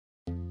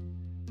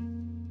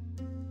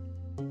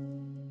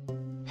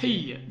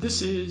Hey,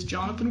 this is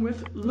Jonathan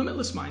with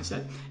Limitless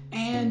Mindset,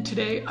 and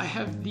today I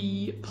have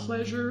the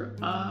pleasure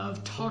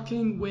of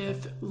talking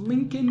with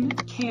Lincoln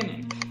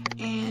Cannon,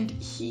 and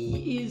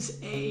he is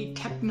a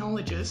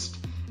technologist,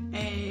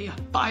 a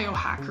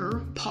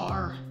biohacker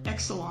par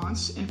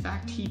excellence. In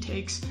fact, he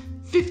takes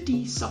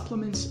 50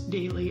 supplements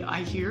daily,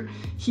 I hear.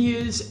 He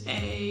is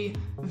a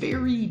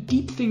very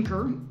deep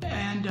thinker,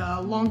 and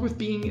along with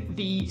being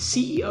the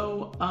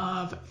CEO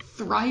of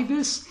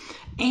Thrivus,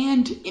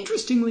 and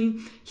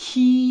interestingly,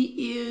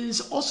 he is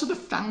also the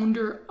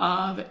founder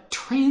of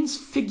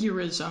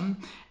Transfigurism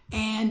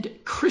and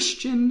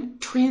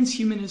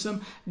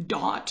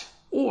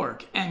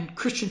ChristianTranshumanism.org. And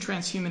Christian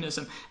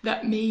transhumanism,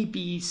 that may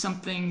be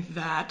something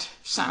that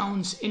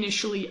sounds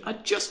initially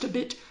just a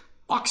bit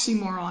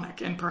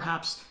oxymoronic and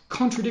perhaps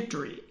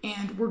contradictory.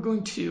 And we're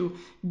going to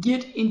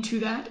get into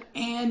that.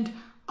 And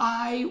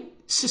I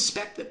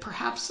suspect that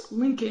perhaps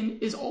Lincoln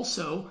is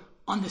also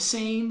on the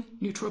same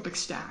nootropic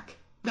stack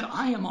that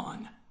I am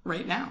on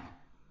right now.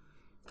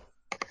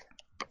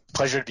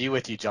 Pleasure to be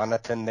with you,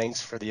 Jonathan.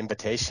 Thanks for the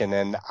invitation.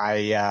 And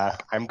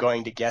I'm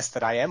going to guess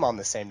that I am on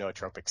the same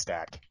nootropic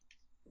stack.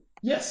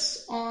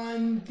 Yes,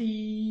 on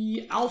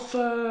the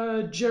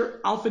Alpha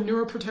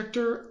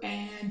Neuroprotector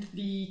and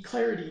the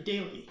Clarity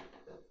Daily.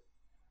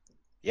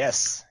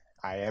 Yes,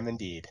 I am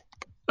indeed.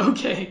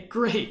 Okay,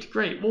 great.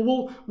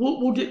 Well,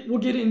 we'll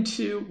get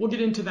into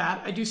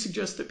that. I do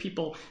suggest that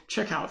people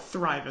check out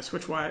Thrivus,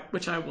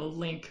 which I will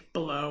link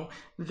below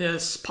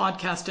this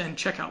podcast, and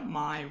check out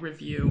my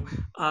review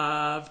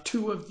of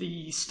two of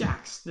the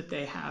stacks that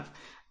they have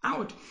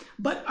out.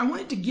 But I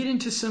wanted to get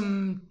into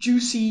some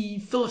juicy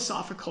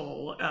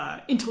philosophical,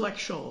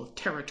 intellectual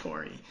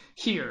territory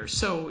here.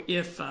 So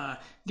if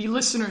the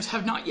listeners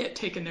have not yet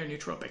taken their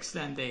nootropics,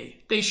 then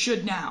they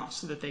should now,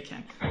 so that they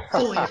can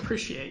fully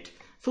appreciate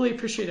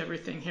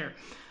everything here.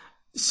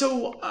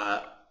 So,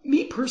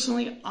 me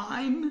personally,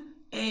 I'm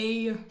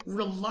a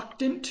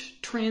reluctant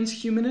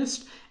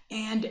transhumanist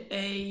and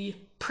a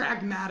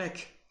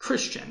pragmatic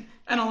Christian.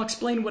 And I'll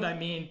explain what I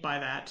mean by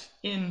that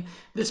in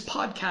this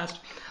podcast.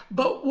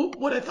 But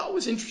what I thought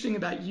was interesting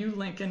about you,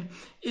 Lincoln,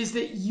 is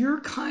that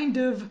you're kind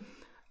of,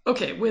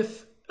 okay,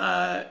 with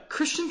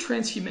Christian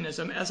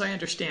transhumanism, as I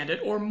understand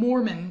it, or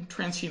Mormon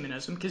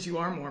transhumanism, because you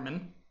are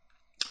Mormon.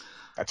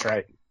 That's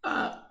right.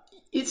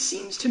 It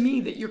seems to me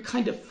that you're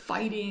kind of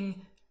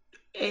fighting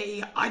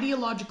a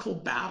ideological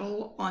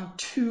battle on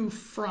two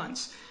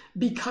fronts,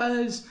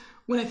 because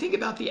when I think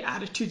about the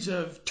attitudes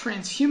of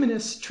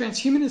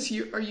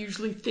transhumanists are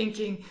usually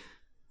thinking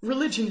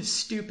religion is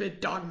stupid,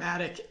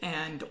 dogmatic,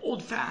 and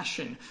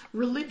old-fashioned.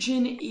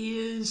 Religion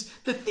is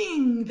the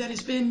thing that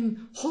has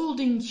been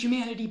holding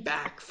humanity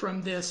back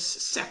from this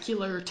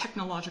secular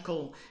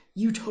technological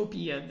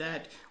utopia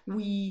that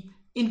we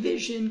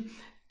envision.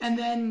 And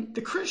then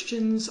the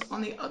Christians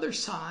on the other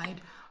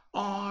side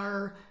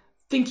are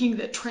thinking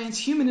that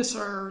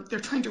transhumanists they're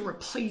trying to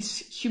replace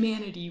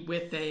humanity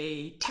with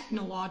a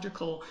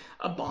technological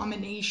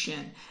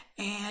abomination,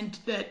 and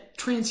that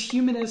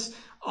transhumanists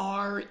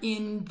are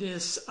in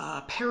this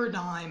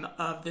paradigm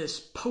of this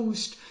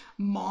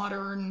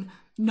post-modern,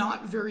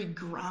 not very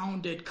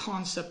grounded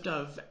concept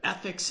of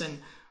ethics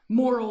and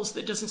morals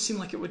that doesn't seem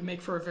like it would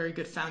make for a very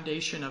good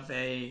foundation of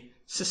a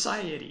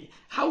society.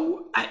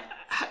 How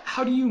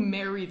do you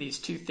marry these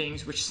two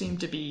things, which seem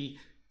to be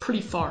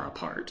pretty far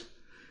apart?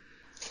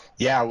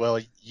 Yeah, well,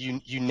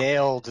 you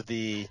nailed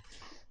the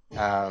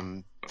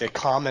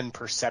common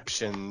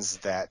perceptions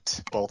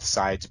that both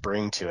sides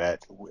bring to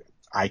it.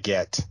 I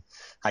get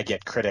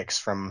critics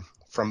from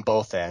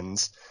both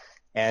ends,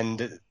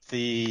 and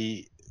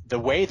the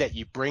way that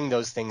you bring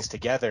those things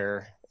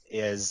together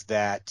is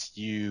that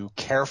you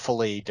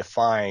carefully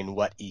define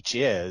what each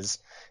is,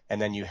 and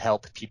then you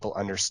help people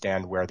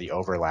understand where the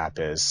overlap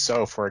is.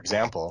 So, for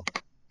example,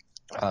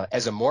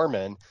 as a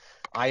Mormon,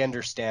 I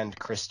understand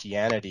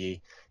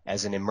Christianity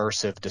as an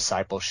immersive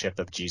discipleship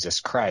of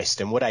Jesus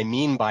Christ. And what I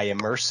mean by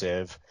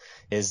immersive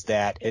is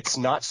that it's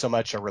not so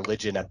much a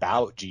religion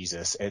about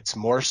Jesus, it's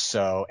more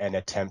so an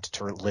attempt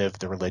to live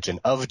the religion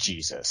of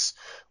Jesus,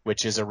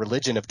 which is a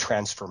religion of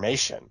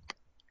transformation.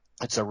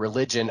 It's a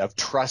religion of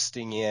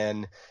trusting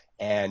in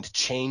and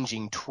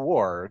changing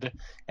toward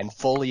and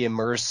fully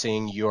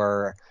immersing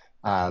your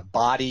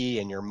body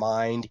and your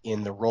mind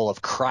in the role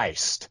of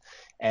Christ.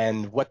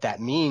 And what that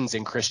means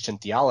in Christian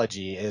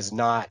theology is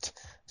not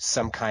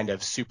some kind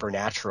of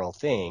supernatural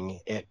thing.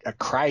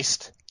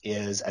 Christ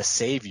is a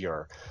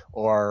savior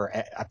or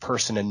a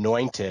person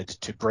anointed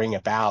to bring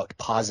about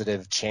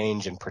positive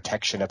change and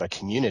protection of a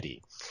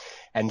community.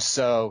 And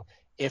so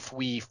if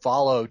we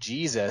follow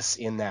Jesus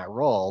in that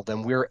role,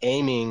 then we're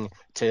aiming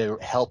to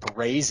help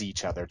raise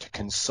each other, to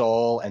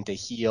console and to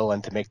heal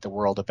and to make the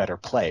world a better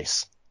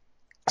place.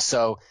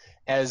 So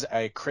as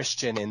a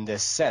Christian in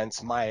this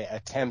sense, my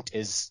attempt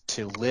is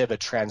to live a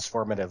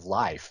transformative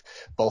life,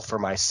 both for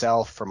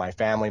myself, for my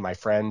family, my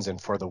friends,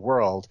 and for the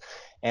world.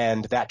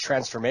 And that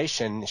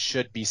transformation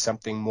should be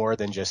something more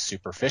than just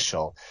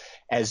superficial.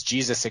 As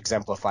Jesus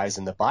exemplifies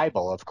in the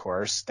Bible, of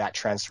course, that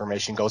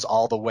transformation goes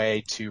all the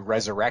way to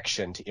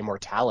resurrection, to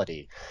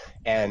immortality.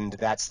 And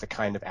that's the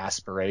kind of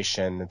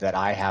aspiration that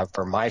I have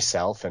for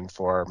myself and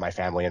for my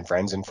family and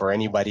friends and for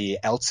anybody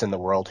else in the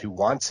world who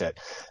wants it,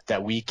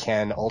 that we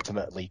can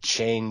ultimately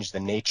change the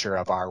nature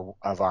of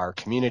our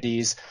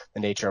communities, the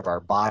nature of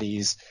our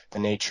bodies, the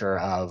nature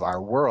of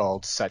our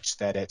world, such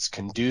that it's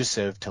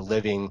conducive to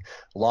living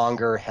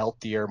longer,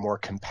 healthier, more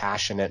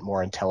compassionate,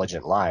 more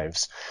intelligent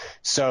lives.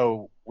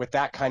 So with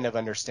that kind of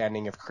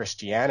understanding of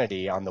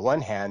Christianity on the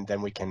one hand,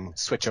 then we can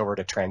switch over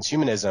to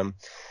transhumanism.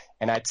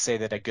 And I'd say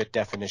that a good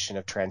definition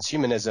of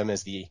transhumanism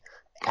is the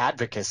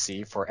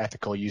advocacy for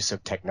ethical use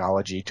of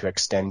technology to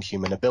extend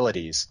human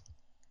abilities.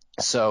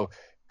 So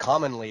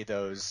commonly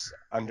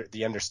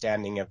the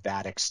understanding of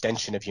that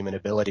extension of human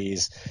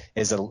abilities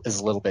is a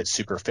little bit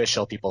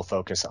superficial. People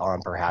focus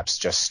on perhaps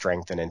just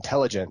strength and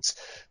intelligence.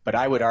 But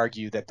I would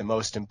argue that the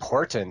most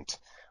important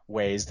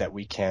ways that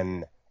we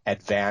can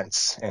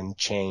advance and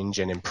change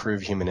and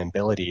improve human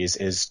abilities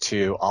is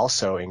to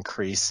also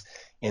increase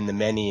in the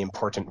many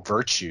important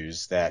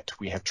virtues that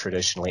we have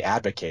traditionally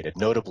advocated,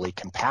 notably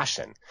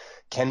compassion.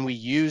 Can we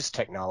use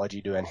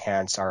technology to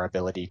enhance our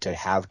ability to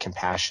have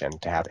compassion,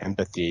 to have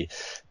empathy,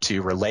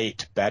 to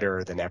relate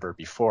better than ever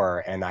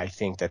before? And I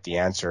think that the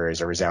answer is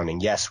a resounding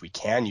yes, we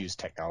can use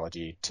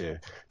technology to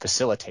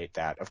facilitate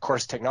that. Of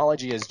course,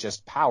 technology is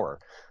just power.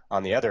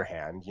 On the other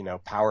hand,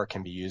 power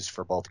can be used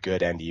for both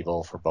good and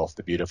evil, for both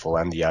the beautiful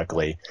and the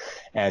ugly.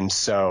 And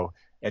so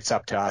it's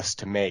up to us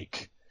to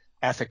make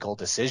ethical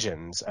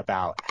decisions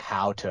about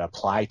how to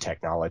apply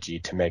technology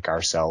to make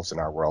ourselves and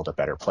our world a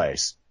better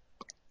place.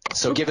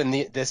 So given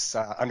this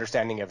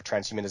understanding of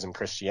transhumanism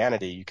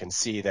Christianity, you can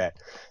see that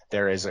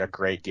there is a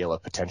great deal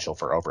of potential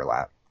for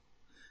overlap.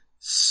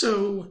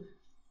 So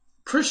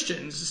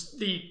Christians,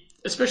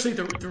 especially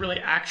the really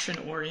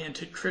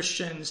action-oriented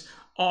Christians,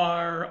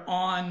 are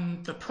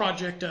on the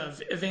project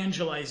of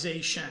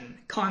evangelization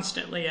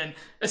constantly, and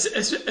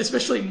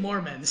especially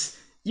Mormons.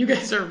 You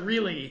guys are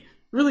really,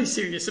 really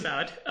serious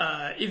about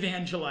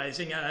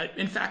evangelizing.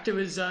 In fact, it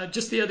was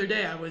just the other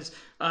day I was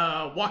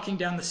walking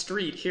down the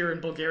street here in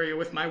Bulgaria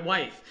with my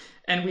wife,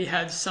 and we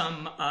had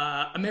some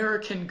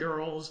American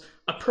girls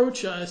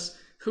approach us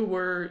who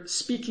were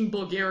speaking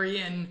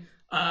Bulgarian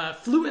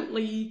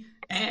fluently,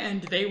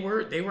 and they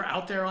were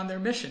out there on their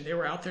mission. They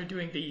were out there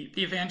doing the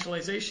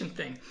evangelization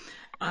thing.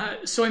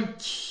 So I'm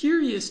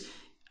curious,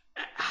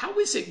 how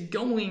is it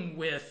going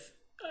with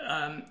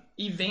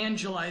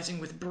evangelizing,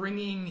 with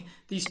bringing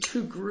these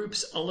two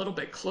groups a little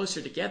bit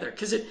closer together?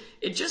 Because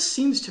it just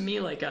seems to me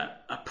like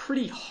a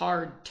pretty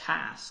hard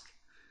task.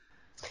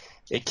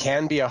 It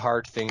can be a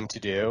hard thing to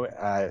do.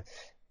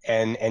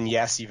 And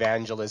yes,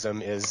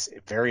 evangelism is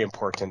very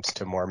important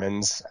to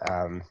Mormons,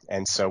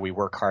 and so we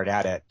work hard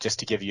at it. Just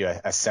to give you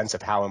a sense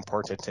of how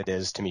important it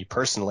is to me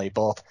personally,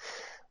 both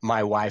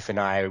my wife and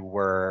I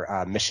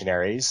were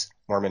missionaries,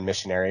 Mormon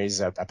missionaries,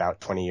 about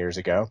 20 years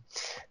ago.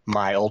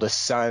 My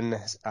oldest son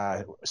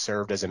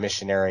served as a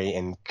missionary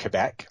in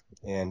Quebec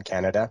in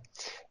Canada,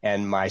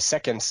 and my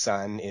second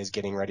son is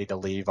getting ready to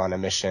leave on a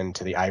mission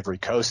to the Ivory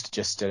Coast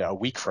just a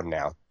week from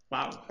now.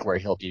 Wow. Where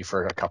he'll be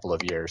for a couple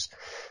of years.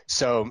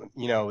 So,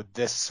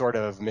 this sort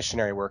of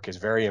missionary work is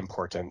very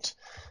important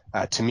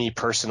to me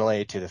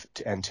personally,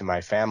 and to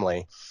my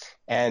family.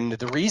 And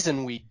the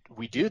reason we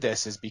do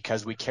this is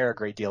because we care a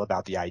great deal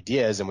about the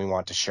ideas and we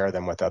want to share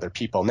them with other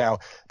people. Now,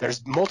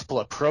 there's multiple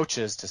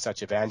approaches to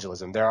such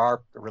evangelism. There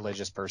are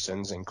religious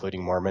persons,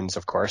 including Mormons,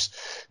 of course,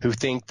 who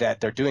think that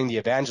they're doing the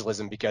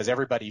evangelism because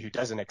everybody who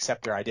doesn't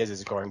accept their ideas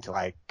is going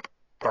to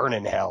burn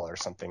in hell or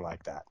something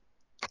like that,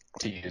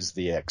 to use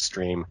the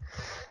extreme,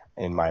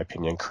 in my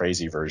opinion,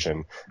 crazy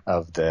version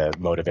of the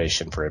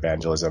motivation for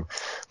evangelism.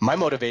 My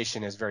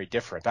motivation is very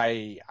different.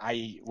 Very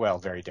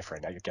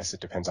different. I guess it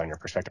depends on your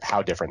perspective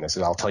how different this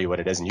is. I'll tell you what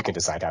it is, and you can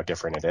decide how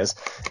different it is.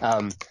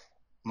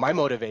 My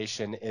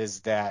motivation is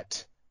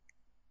that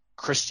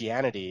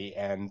Christianity,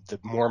 and the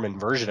Mormon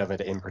version of it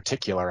in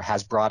particular,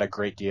 has brought a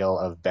great deal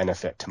of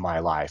benefit to my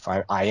life.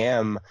 I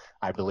am,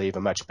 I believe,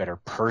 a much better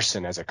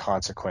person as a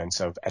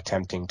consequence of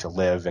attempting to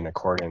live in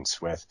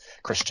accordance with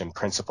Christian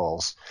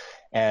principles.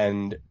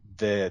 And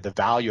the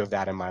value of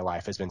that in my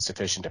life has been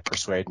sufficient to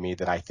persuade me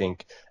that I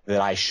think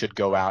that I should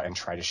go out and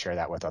try to share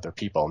that with other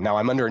people. Now,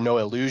 I'm under no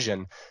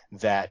illusion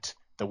that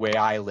the way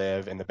I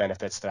live and the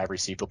benefits that I've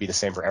received will be the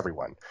same for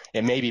everyone.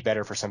 It may be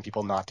better for some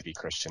people not to be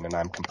Christian, and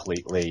I'm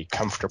completely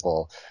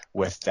comfortable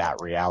with that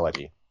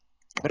reality.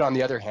 But on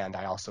the other hand,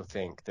 I also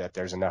think that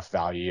there's enough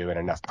value and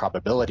enough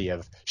probability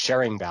of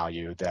sharing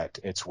value that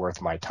it's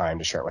worth my time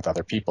to share it with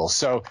other people.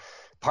 So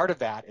part of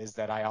that is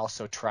that I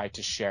also try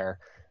to share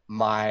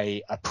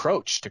my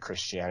approach to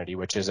Christianity,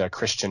 which is a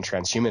Christian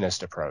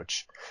transhumanist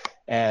approach.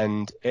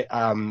 And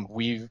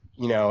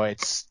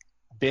it's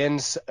been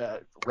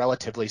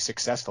relatively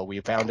successful. We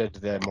founded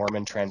the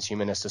Mormon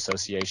Transhumanist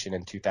Association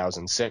in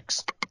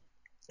 2006.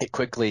 it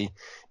quickly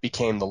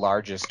became the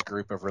largest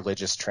group of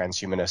religious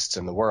transhumanists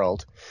in the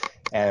world.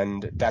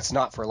 And that's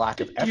not for lack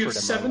of Do you have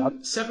effort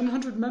among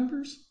 700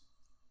 members?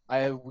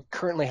 we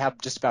currently have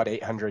just about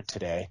 800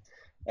 today.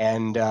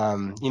 And,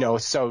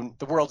 so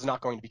the world's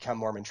not going to become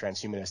Mormon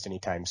transhumanist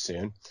anytime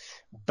soon.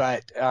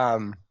 But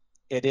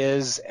it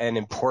is an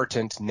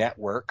important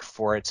network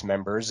for its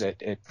members.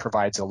 It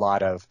provides a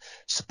lot of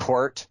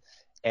support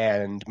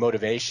and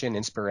motivation,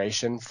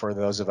 inspiration for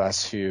those of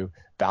us who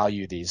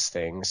value these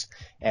things,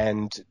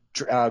 and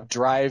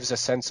drives a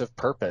sense of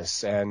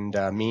purpose and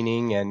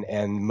meaning, and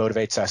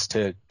motivates us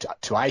to,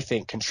 I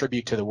think,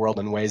 contribute to the world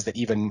in ways that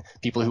even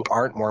people who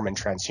aren't Mormon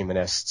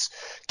transhumanists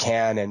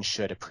can and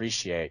should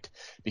appreciate,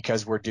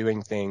 because we're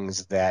doing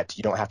things that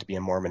you don't have to be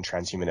a Mormon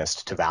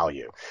transhumanist to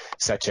value,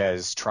 such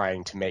as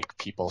trying to make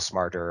people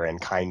smarter and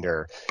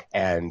kinder,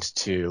 and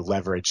to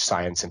leverage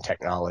science and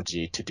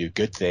technology to do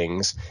good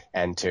things,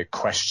 and to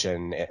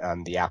question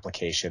the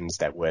applications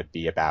that would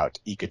be about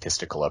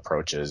egotistical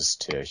approaches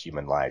to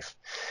human life.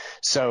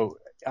 So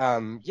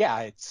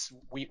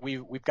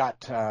we've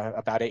got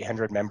about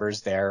 800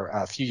 members there.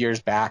 A few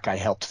years back, I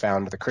helped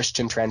found the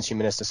Christian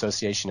Transhumanist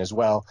Association as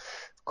well.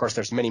 Of course,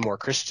 there's many more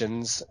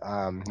Christians,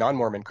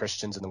 non-Mormon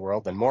Christians in the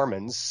world than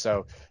Mormons.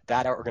 So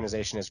that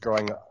organization is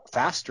growing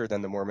faster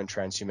than the Mormon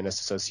Transhumanist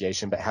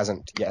Association, but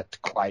hasn't yet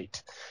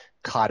quite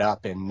caught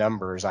up in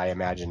numbers. I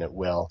imagine it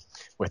will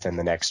within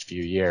the next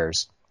few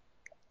years.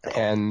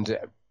 And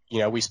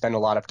we spend a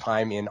lot of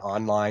time in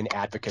online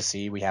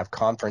advocacy. We have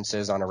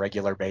conferences on a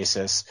regular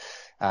basis,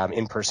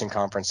 in-person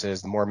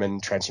conferences. The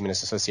Mormon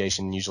Transhumanist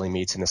Association usually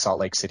meets in the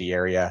Salt Lake City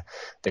area.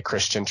 The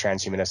Christian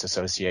Transhumanist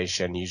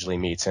Association usually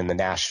meets in the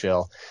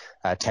Nashville,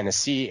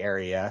 Tennessee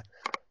area.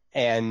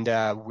 And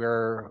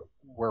we're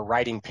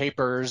writing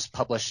papers,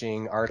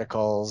 publishing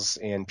articles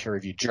in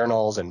peer-reviewed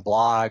journals and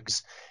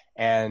blogs.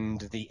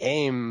 And the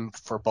aim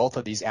for both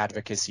of these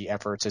advocacy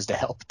efforts is to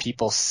help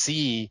people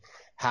see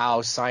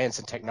how science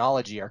and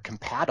technology are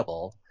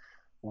compatible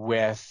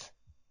with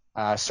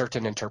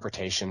certain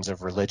interpretations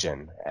of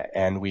religion.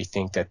 And we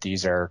think that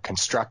these are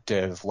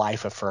constructive,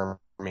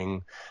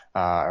 life-affirming,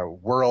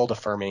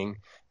 world-affirming,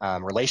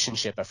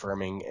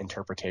 relationship-affirming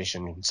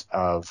interpretations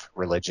of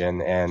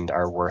religion, and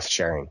are worth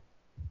sharing.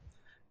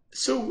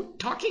 So,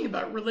 talking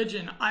about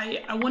religion,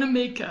 I want to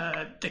make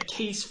the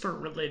case for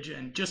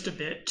religion just a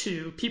bit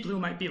to people who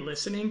might be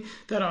listening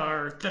that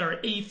are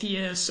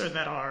atheists or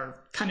that are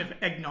kind of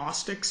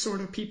agnostic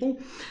sort of people.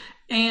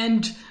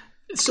 And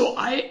so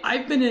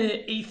I've been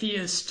an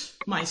atheist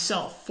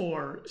myself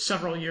for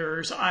several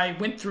years. I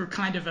went through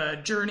kind of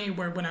a journey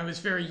where when I was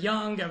very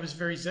young, I was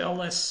very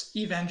zealous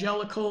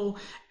evangelical.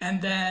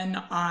 And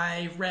then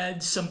I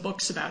read some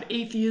books about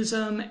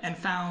atheism and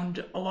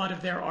found a lot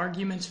of their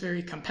arguments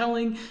very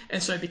compelling.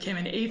 And so I became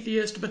an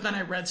atheist. But then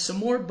I read some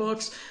more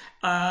books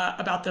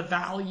about the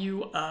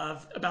value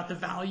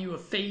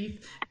of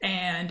faith,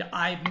 and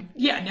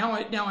now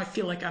I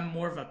feel like I'm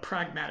more of a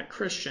pragmatic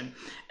Christian.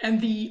 And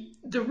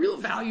the real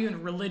value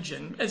in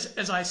religion,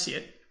 as I see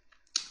it,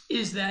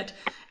 is that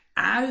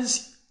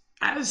as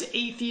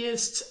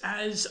atheists,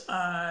 as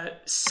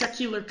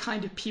secular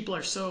kind of people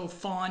are so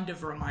fond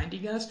of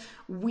reminding us,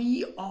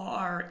 we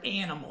are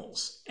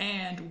animals,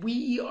 and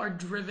we are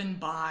driven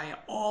by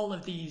all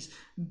of these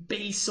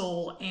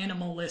basal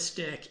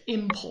animalistic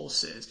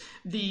impulses,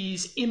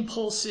 these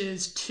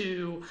impulses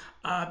to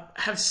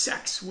have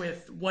sex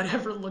with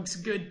whatever looks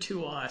good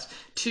to us,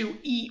 to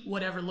eat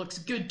whatever looks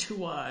good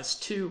to us,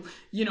 to,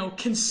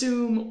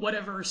 consume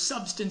whatever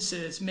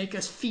substances make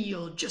us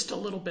feel just a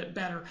little bit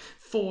better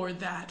for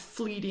that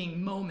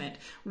fleeting moment.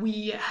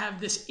 We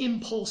have this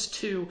impulse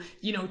to,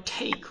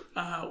 take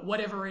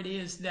whatever it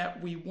is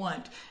that we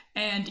want.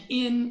 And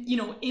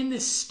in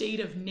this state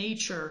of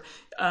nature,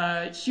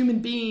 human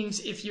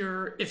beings, if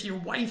your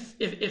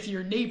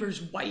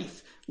neighbor's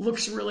wife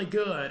looks really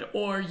good,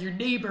 or your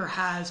neighbor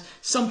has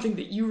something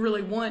that you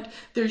really want,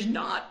 there's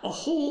not a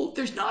whole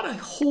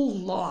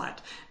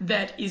lot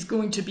that is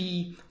going to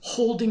be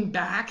holding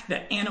back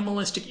the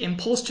animalistic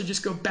impulse to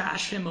just go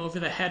bash him over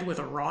the head with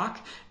a rock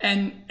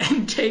and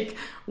take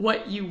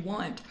what you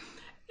want.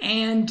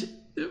 And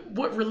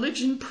what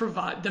religion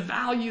provides, the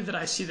value that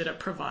I see that it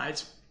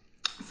provides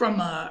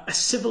from a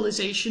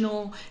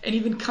civilizational and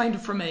even kind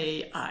of from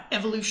a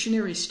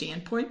evolutionary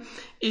standpoint,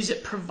 is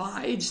it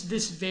provides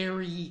this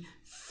very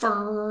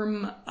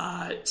firm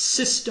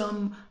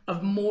system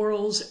of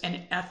morals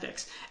and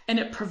ethics. And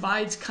it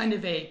provides kind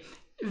of a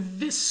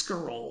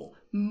visceral,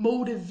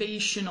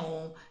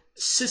 motivational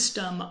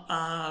system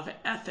of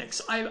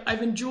ethics.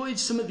 I've enjoyed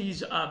some of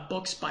these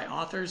books by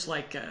authors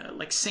like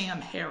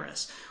Sam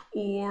Harris,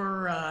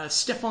 or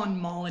Stefan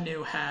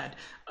Molyneux had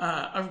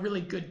a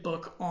really good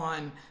book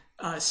on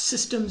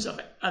systems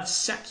of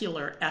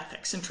secular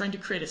ethics and trying to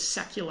create a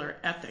secular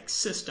ethics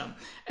system.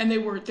 And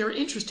they're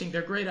interesting,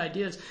 they're great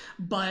ideas.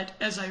 But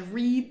as I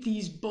read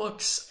these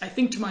books, I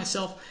think to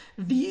myself,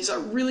 these are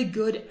really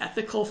good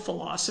ethical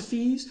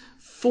philosophies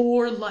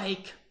for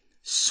like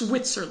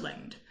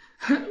Switzerland.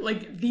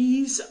 Like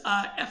these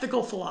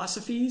ethical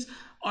philosophies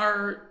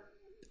are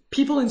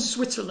people in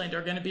Switzerland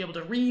are going to be able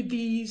to read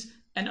these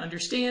and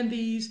understand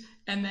these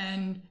and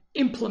then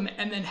implement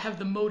and then have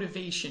the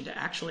motivation to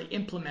actually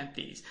implement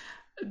these.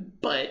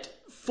 But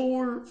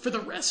for the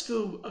rest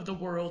of the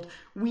world,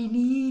 we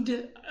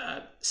need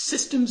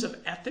systems of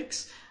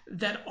ethics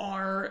that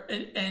are,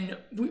 and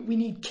we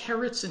need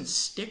carrots and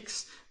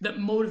sticks that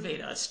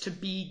motivate us to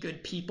be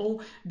good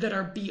people that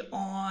are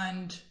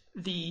beyond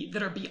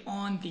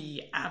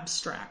the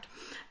abstract.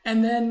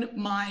 And then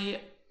my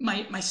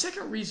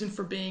second reason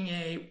for being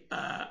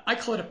I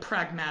call it a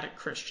pragmatic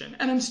Christian,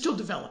 and I'm still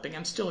developing,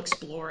 I'm still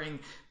exploring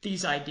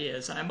these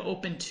ideas, and I'm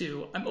open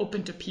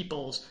to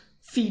people's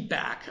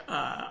feedback.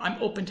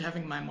 I'm open to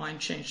having my mind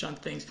changed on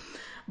things,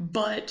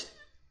 but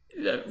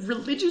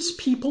religious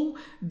people,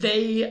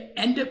 they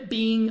end up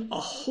being a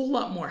whole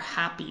lot more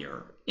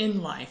happier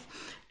in life.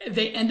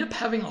 They end up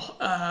having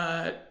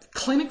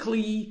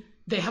clinically,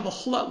 they have a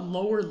whole lot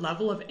lower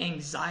level of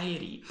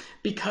anxiety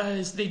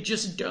because they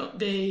just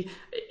don't,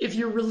 if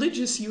you're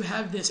religious, you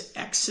have this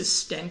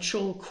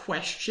existential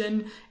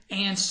question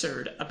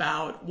answered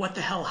about what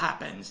the hell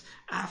happens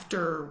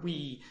after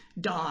we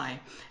die.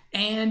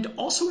 And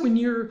also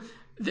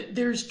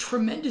there's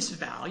tremendous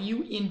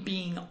value in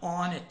being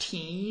on a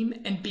team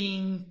and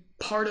being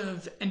part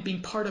of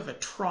a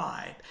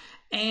tribe.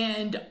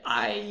 And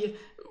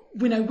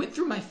when I went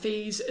through my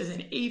phase as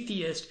an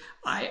atheist,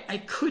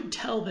 I could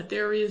tell that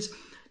there is,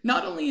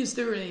 not only is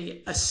there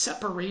a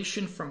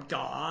separation from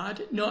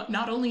God,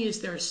 not only is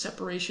there a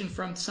separation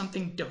from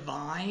something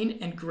divine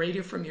and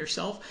greater from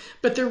yourself,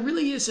 but there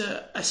really is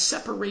a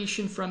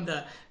separation from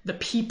the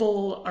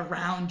people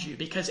around you,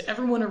 because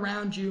everyone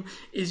around you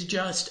is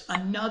just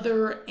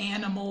another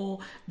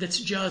animal that's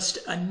just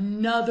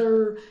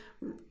another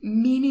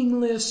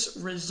meaningless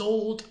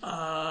result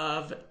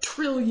of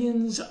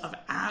trillions of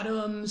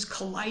atoms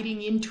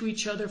colliding into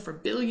each other for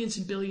billions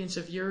and billions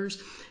of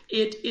years.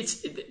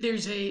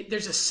 There's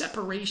a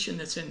separation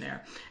that's in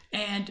there,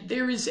 and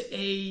there's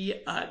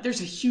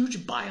a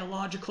huge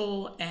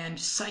biological and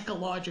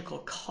psychological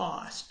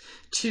cost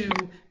to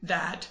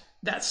that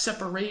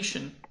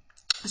separation.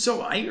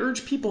 So I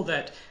urge people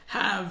that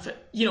have,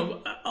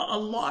 a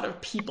lot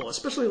of people,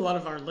 especially a lot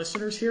of our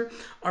listeners here,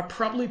 are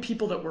probably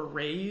people that were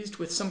raised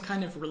with some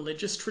kind of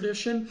religious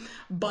tradition,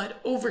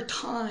 but over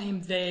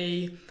time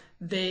they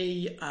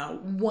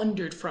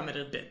wandered from it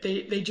a bit.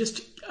 They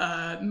just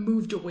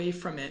moved away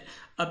from it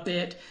a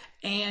bit.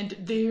 And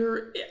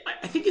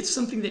I think it's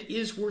something that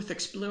is worth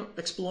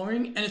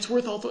exploring, and it's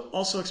worth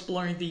also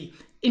exploring the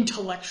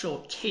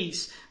intellectual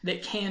case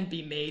that can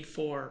be made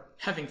for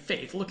having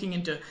faith, looking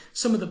into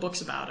some of the books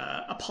about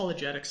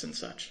apologetics and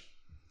such.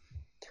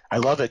 I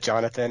love it,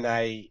 Jonathan.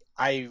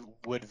 I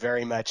would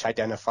very much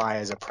identify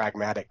as a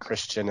pragmatic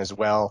Christian as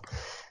well.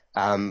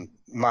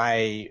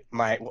 My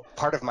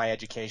part of my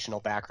educational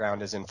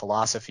background is in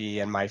philosophy,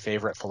 and my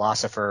favorite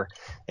philosopher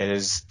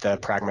is the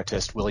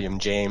pragmatist William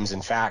James.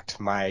 In fact,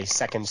 my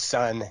second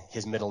son,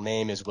 his middle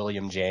name is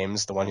William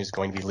James, the one who's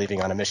going to be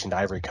leaving on a mission to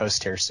Ivory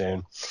Coast here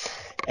soon.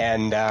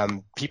 And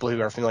people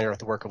who are familiar with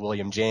the work of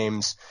William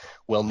James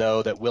will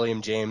know that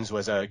William James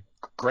was a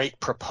great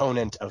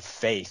proponent of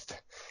faith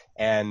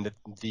and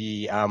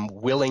the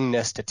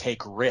willingness to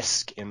take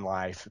risk in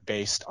life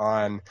based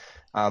on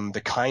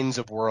the kinds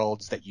of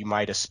worlds that you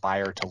might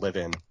aspire to live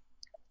in.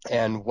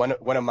 And one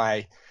of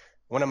my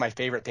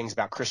favorite things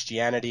about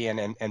Christianity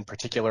and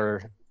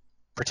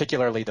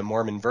particularly the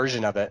Mormon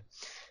version of it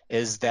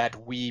is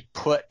that we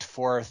put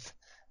forth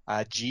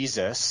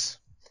Jesus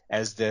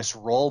as this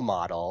role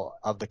model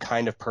of the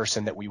kind of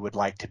person that we would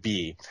like to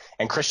be.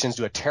 And Christians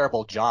do a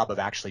terrible job of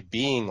actually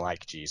being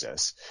like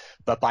Jesus.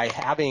 But by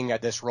having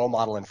this role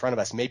model in front of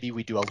us, maybe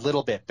we do a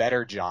little bit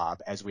better job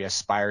as we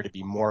aspire to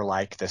be more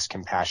like this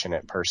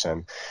compassionate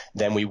person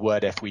than we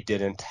would if we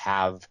didn't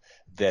have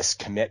this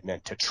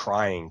commitment to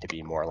trying to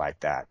be more like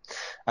that.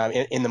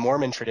 In the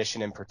Mormon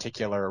tradition in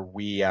particular,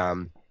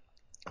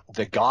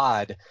 the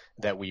God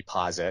that we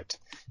posit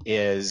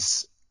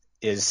is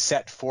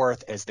set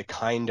forth as the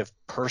kind of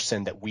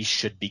person that we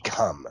should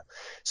become.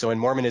 So in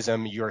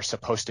Mormonism, you're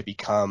supposed to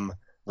become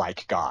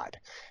like God.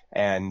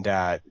 And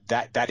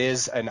that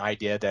is an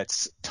idea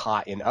that's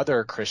taught in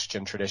other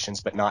Christian traditions,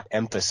 but not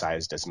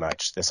emphasized as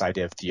much, this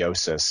idea of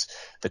theosis,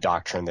 the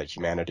doctrine that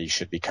humanity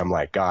should become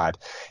like God.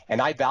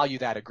 And I value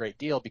that a great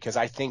deal because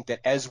I think that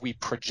as we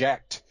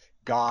project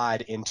God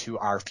into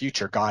our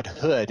future,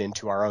 Godhood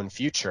into our own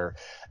future,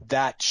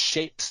 that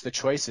shapes the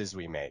choices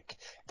we make.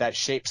 That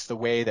shapes the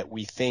way that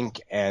we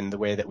think and the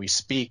way that we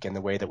speak and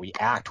the way that we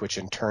act, which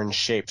in turn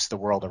shapes the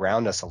world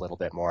around us a little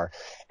bit more.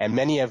 And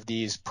many of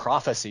these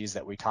prophecies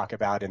that we talk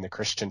about in the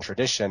Christian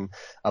tradition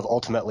of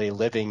ultimately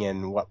living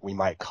in what we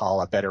might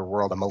call a better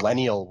world, a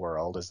millennial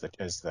world as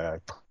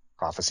the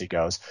prophecy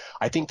goes,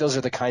 I think those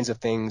are the kinds of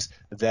things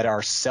that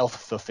are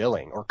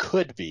self-fulfilling or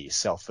could be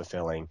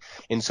self-fulfilling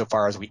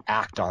insofar as we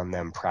act on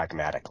them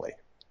pragmatically.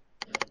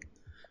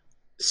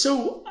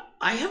 So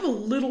I have a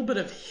little bit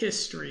of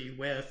history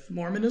with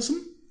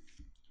Mormonism.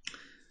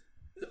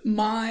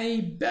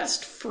 my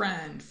best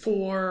friend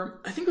for,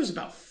 I think it was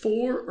about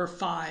 4 or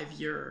 5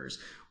 years,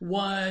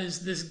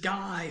 was this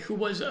guy who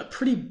was a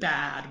pretty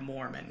bad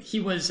Mormon. He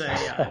was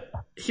a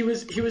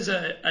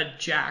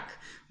Jack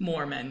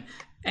Mormon,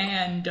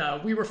 and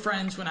we were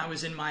friends when I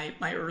was in my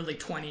early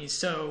 20s.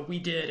 So we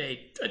did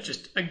a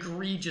just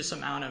egregious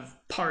amount of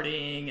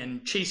partying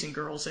and chasing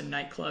girls in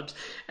nightclubs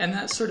and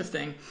that sort of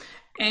thing.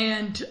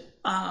 And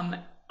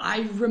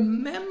I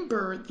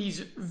remember these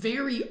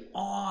very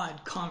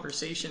odd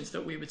conversations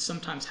that we would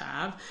sometimes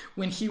have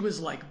when he was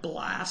like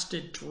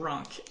blasted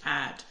drunk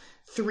at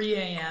 3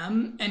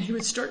 a.m. and he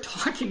would start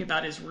talking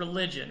about his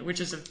religion, which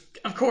is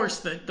of course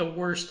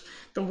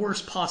the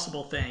worst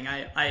possible thing.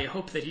 I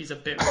hope that he's a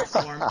bit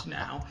reformed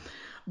now,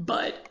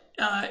 but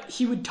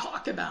he would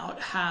talk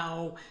about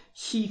how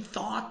he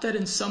thought that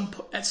at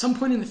some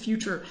point in the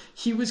future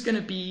he was going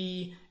to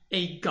be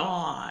a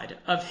god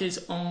of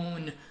his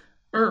own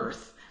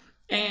earth,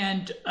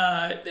 and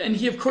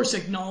he of course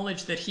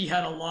acknowledged that he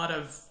had a lot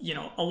of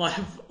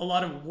a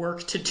lot of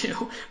work to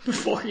do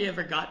before he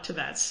ever got to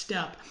that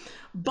step.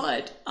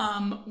 But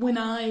when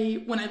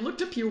I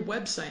looked up your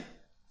website,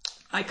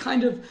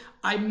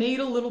 I made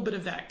a little bit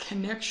of that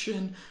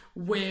connection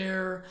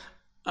where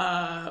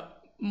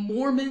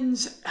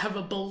Mormons have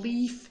a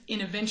belief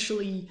in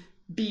eventually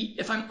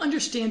if I'm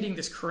understanding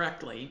this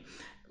correctly,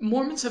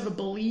 Mormons have a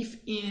belief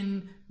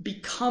in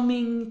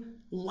becoming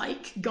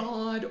like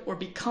God or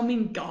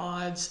becoming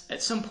gods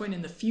at some point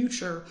in the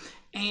future,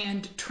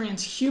 and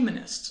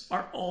transhumanists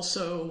are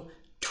also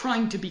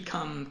trying to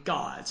become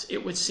gods,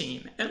 it would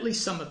seem, at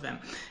least some of them.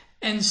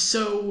 And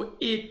so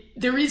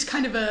there is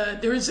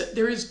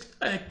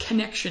a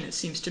connection, it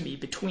seems to me,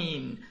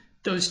 between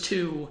those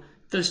two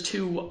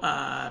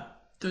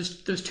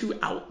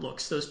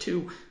outlooks, those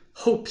two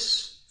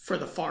hopes for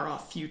the far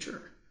off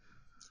future.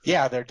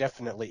 Yeah, there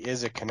definitely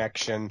is a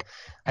connection.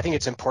 I think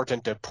it's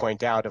important to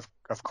point out,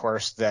 of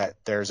course, that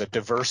there's a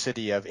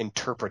diversity of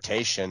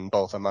interpretation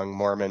both among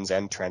Mormons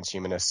and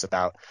transhumanists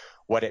about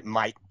what it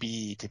might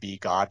be to be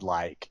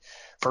godlike.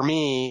 For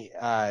me,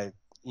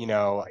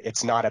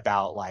 it's not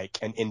about like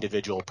an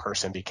individual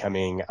person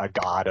becoming a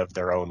god of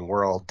their own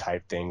world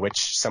type thing,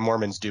 which some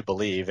Mormons do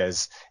believe,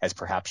 as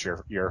perhaps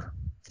your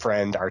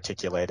friend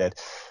articulated.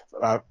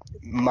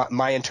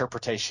 My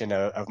interpretation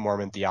of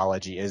Mormon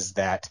theology is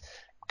that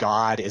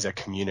God is a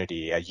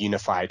community, a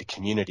unified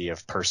community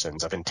of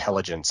persons, of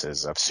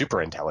intelligences, of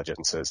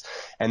superintelligences,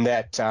 and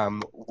that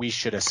we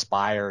should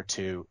aspire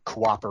to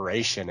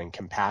cooperation and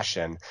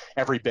compassion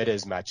every bit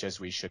as much as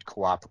we should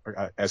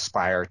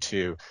aspire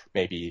to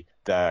maybe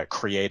the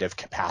creative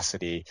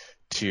capacity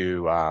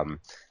to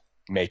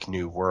make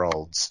new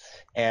worlds.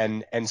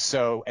 And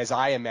so as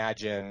I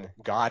imagine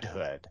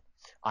godhood,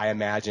 I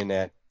imagine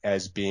it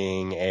as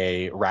being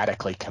a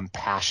radically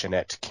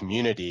compassionate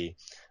community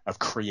of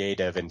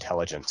creative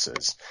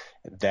intelligences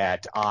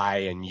that I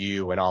and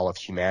you and all of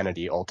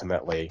humanity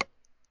ultimately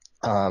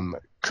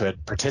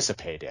could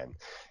participate in.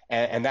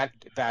 And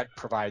that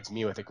provides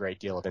me with a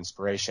great deal of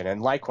inspiration.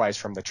 And likewise,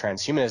 from the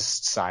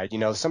transhumanist side,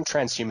 some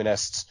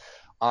transhumanists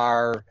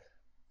are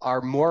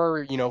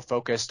more,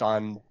 focused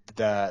on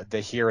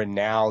the here and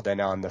now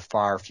than on the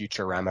far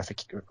future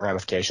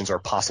ramifications or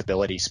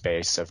possibility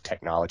space of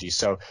technology.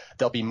 So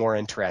they'll be more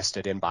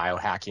interested in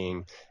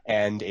biohacking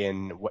and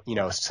in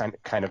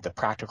kind of the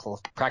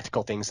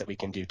practical things that we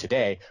can do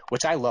today,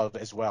 which I love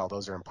as well.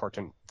 Those are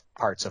important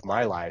parts of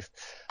my life.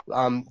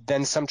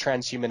 Then some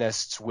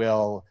transhumanists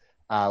will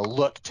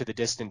look to the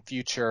distant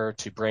future,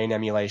 to brain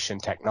emulation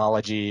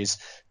technologies,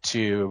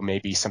 to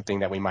maybe something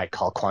that we might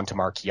call quantum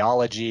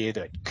archaeology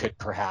that could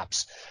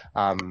perhaps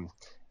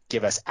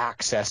give us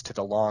access to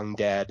the long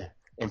dead,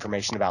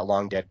 information about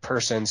long dead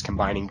persons.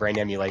 Combining brain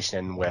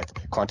emulation with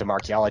quantum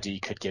archaeology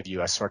could give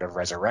you a sort of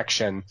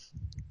resurrection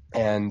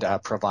and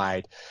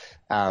provide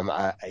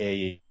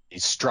a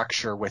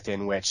structure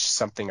within which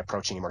something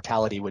approaching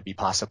immortality would be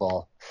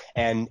possible.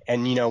 And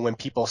when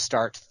people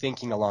start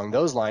thinking along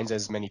those lines,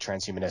 as many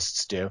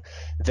transhumanists do,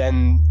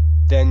 then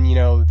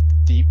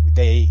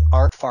they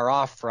aren't far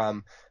off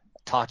from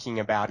talking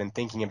about and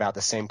thinking about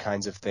the same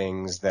kinds of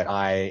things that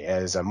I,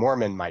 as a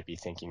Mormon, might be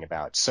thinking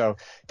about. So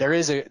there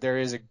is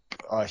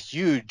a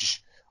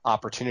huge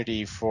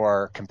opportunity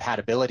for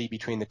compatibility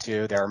between the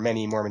two. There are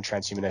many Mormon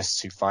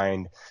transhumanists who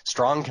find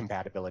strong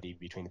compatibility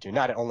between the two,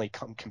 not only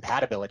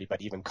compatibility,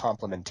 but even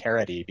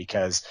complementarity,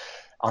 because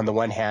on the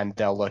one hand,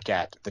 they'll look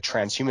at the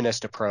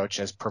transhumanist approach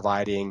as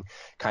providing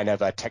kind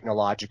of a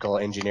technological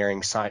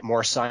engineering,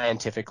 more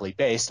scientifically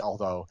based,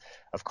 although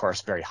of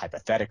course very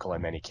hypothetical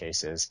in many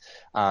cases.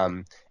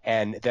 And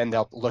then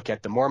they'll look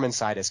at the Mormon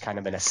side as kind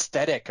of an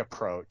aesthetic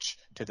approach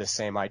to the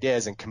same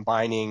ideas, and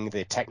combining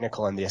the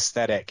technical and the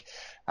aesthetic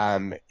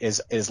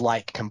is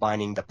like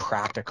combining the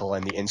practical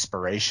and the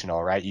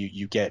inspirational, right?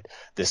 You get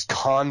this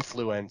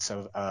confluence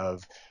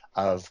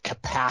of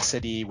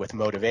capacity with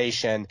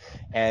motivation,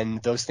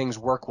 and those things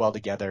work well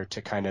together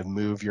to kind of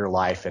move your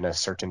life in a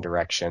certain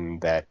direction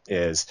that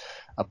is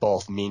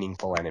both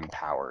meaningful and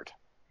empowered.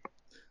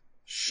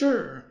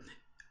 Sure.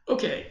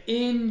 Okay,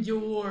 in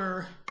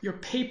your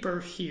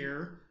paper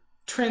here,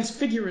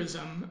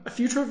 Transfigurism, a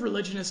future of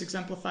religion as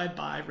exemplified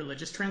by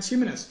religious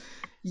transhumanists.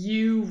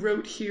 You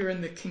wrote here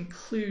in the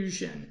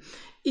conclusion,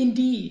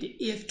 indeed,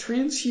 if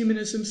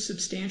transhumanism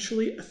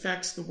substantially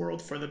affects the world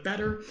for the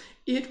better,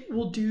 it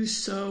will do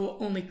so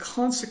only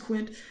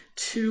consequent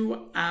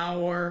to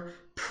our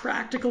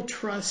practical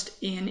trust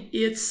in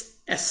its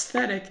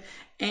aesthetic,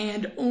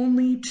 and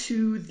only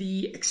to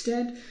the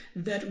extent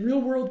that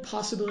real-world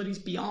possibilities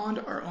beyond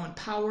our own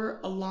power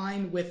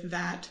align with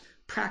that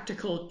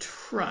practical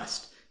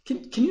trust.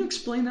 Can you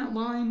explain that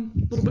line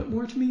a little bit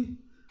more to me?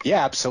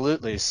 Yeah,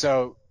 absolutely.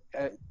 So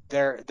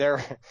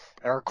there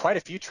are quite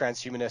a few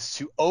transhumanists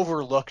who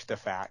overlooked the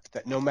fact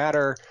that no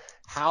matter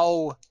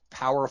how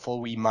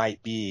powerful we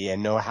might be,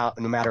 and no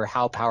matter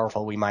how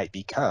powerful we might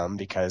become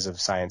because of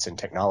science and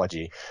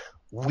technology,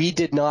 we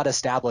did not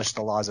establish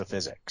the laws of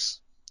physics.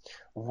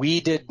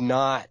 We did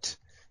not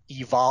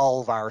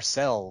evolve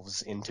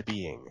ourselves into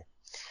being.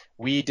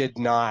 We did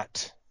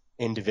not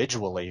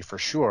individually, for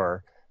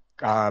sure,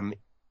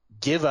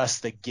 give us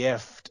the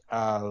gift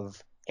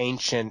of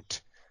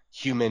ancient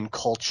human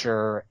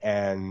culture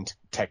and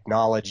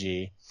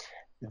technology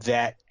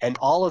and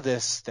all of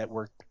this that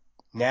we're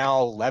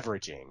now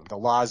leveraging, the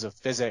laws of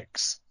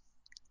physics,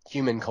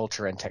 human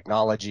culture and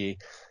technology,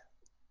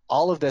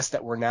 all of this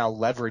that we're now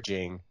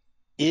leveraging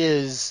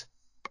is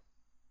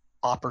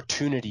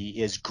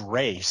opportunity, is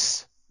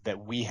grace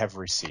that we have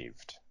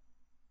received.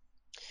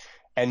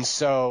 And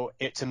so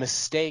it's a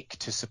mistake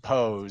to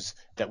suppose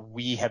that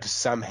we have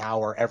somehow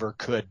or ever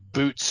could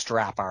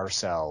bootstrap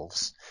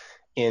ourselves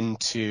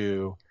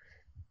into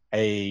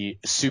a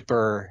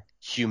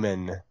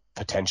superhuman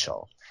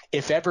potential.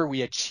 If ever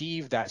we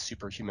achieve that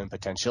superhuman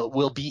potential, it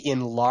will be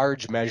in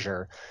large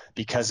measure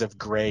because of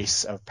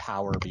grace of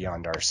power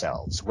beyond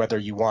ourselves. Whether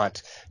you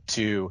want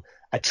to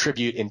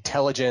attribute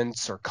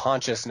intelligence or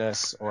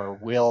consciousness or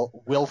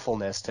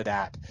willfulness to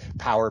that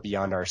power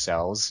beyond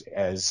ourselves,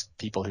 as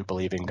people who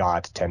believe in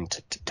God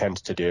tend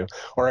to do,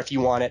 or if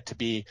you want it to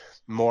be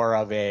more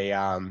of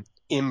a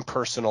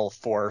impersonal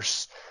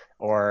force,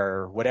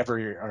 or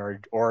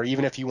whatever, or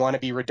even if you want to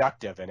be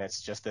reductive and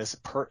it's just this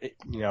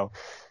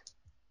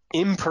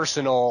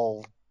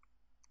impersonal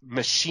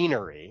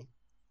machinery,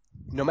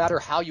 no matter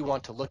how you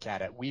want to look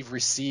at it, we've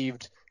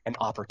received an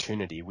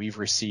opportunity, we've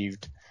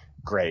received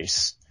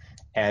grace,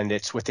 and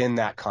it's within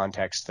that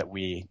context that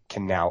we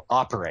can now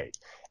operate.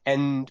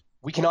 And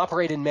we can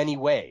operate in many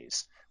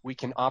ways. We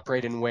can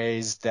operate in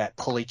ways that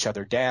pull each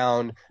other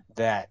down,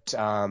 that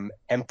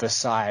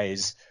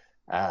emphasize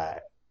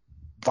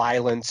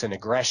violence and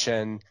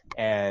aggression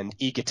and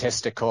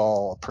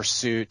egotistical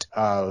pursuit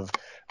of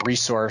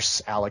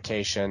resource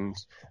allocation,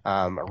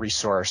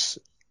 resource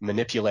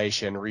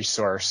manipulation,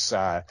 resource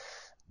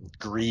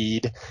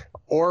greed,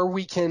 or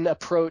we can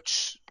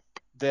approach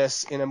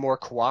this in a more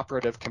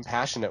cooperative,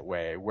 compassionate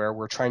way where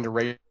we're trying to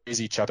raise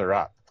each other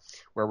up,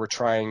 where we're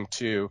trying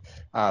to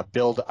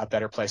build a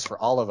better place for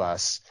all of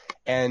us.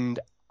 And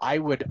I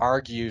would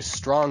argue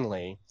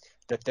strongly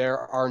that there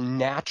are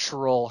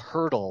natural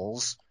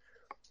hurdles,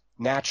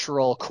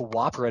 natural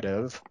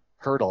cooperative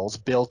hurdles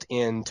built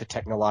into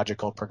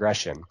technological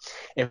progression.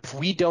 If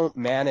we don't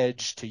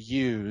manage to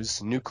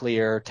use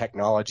nuclear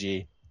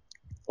technology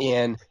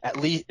in at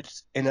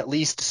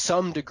least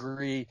some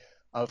degree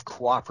of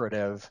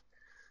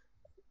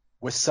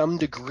with some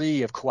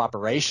degree of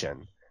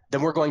cooperation,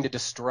 then we're going to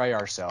destroy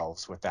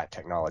ourselves with that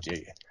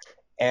technology.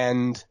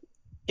 And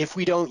if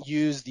we don't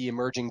use the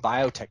emerging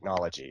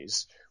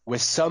biotechnologies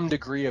with some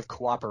degree of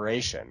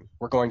cooperation,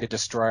 we're going to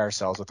destroy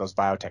ourselves with those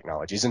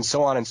biotechnologies, and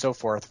so on and so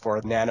forth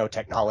for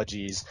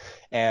nanotechnologies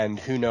and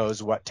who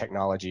knows what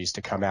technologies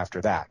to come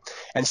after that.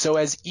 And so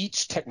as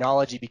each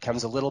technology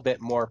becomes a little bit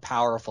more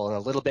powerful and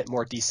a little bit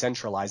more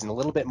decentralized and a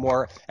little bit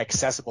more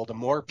accessible to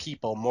more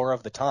people more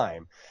of the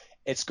time,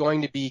 it's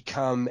going to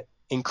become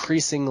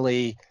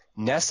increasingly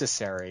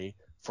necessary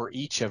for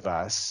each of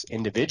us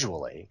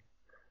individually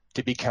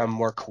to become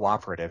more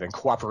cooperative, and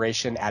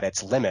cooperation at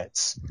its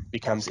limits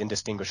becomes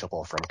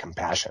indistinguishable from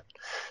compassion.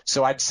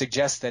 So I'd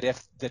suggest that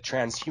if the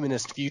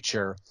transhumanist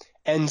future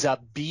ends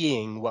up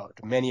being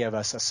what many of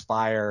us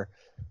aspire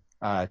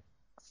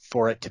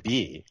for it to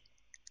be,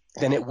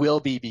 then it will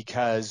be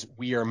because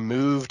we are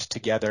moved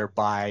together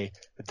by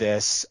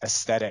this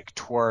aesthetic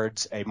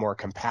towards a more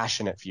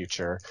compassionate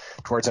future,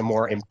 towards a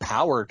more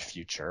empowered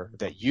future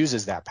that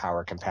uses that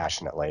power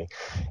compassionately,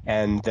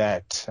 and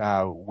that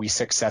we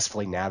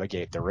successfully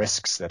navigate the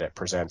risks that it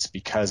presents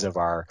because of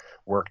our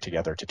work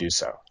together to do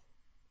so.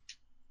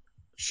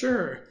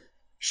 Sure.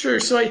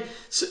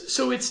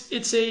 So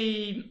it's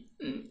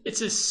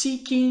a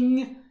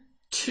seeking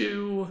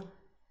to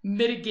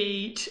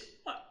mitigate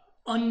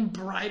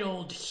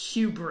unbridled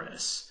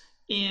hubris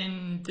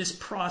in this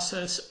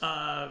process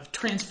of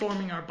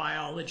transforming our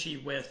biology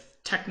with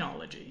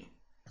technology.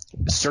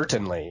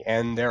 Certainly,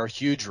 and there are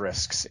huge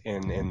risks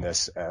in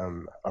this.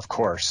 Of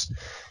course,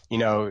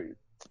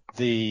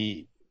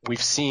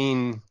 we've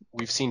seen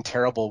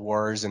terrible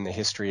wars in the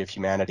history of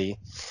humanity,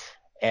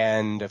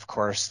 and of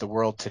course, the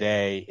world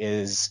today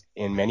is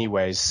in many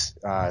ways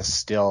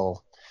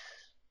still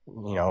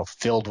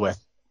filled with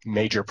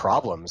major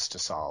problems to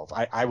solve.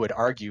 I would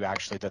argue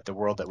actually that the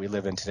world that we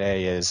live in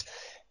today is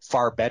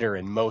far better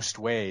in most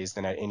ways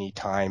than at any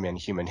time in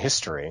human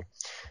history.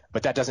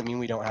 But that doesn't mean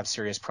we don't have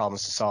serious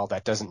problems to solve.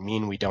 That doesn't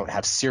mean we don't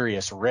have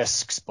serious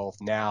risks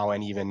both now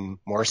and even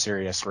more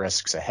serious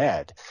risks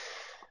ahead.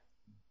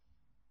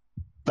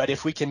 But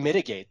if we can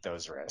mitigate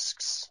those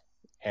risks,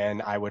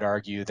 and I would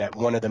argue that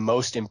one of the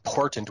most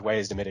important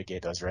ways to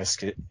mitigate those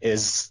risks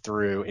is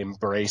through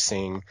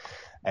embracing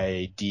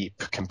a deep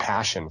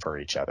compassion for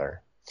each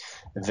other,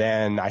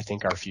 then I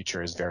think our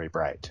future is very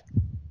bright.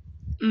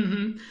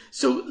 Mm-hmm.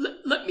 So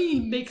let me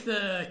make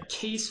the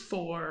case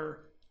for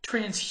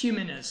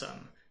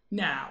transhumanism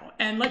now.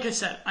 And like I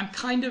said, I'm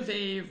kind of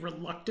a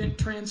reluctant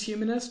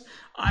transhumanist.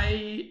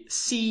 I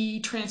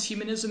see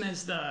transhumanism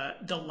as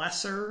the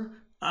lesser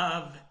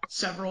of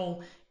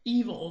several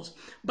evils.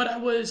 But I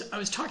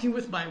was talking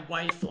with my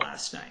wife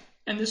last night,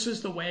 and this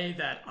was the way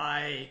that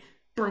I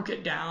broke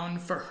it down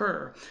for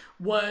her.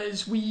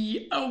 Was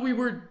we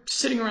were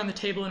sitting around the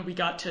table and we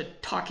got to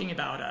talking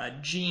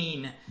about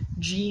gene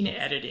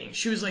editing.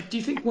 She was like, "Do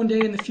you think one day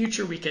in the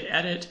future we could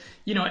edit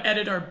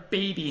our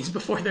babies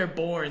before they're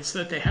born so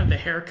that they have the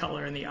hair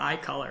color and the eye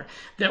color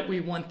that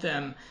we want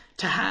them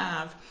to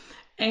have?"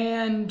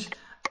 And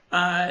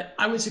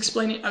I was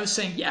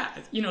saying, yeah,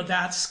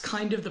 that's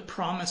kind of the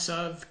promise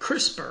of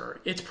CRISPR.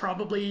 It's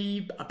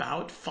probably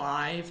about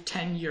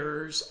 5-10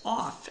 years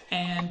off,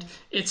 and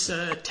it's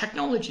a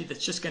technology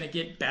that's just going to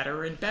get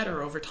better and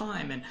better over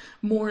time, and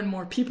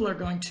more people are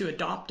going to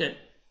adopt it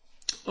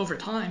over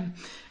time.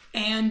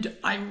 And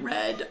I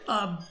read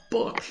a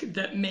book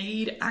that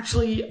made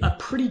actually a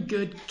pretty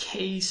good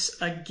case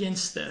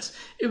against this.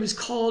 It was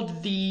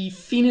called The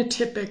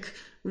Phenotypic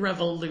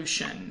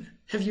Revolution.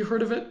 Have you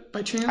heard of it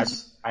by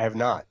chance? I have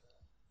not.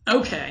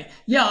 Okay.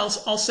 Yeah,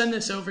 I'll send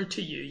this over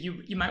to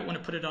you. You might want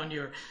to put it on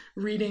your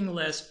reading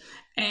list.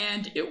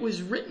 And it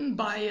was written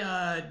by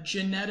a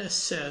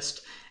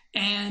geneticist,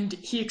 and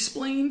he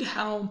explained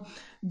how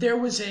there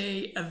was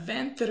a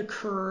event that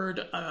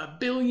occurred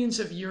billions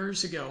of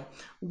years ago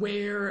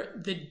where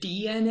the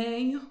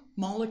DNA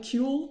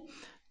molecule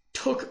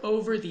took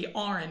over the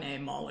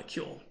RNA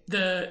molecule.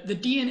 The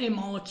DNA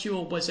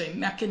molecule was a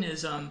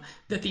mechanism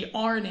that the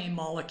RNA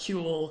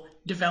molecule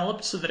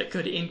developed so that it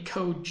could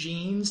encode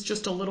genes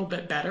just a little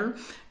bit better.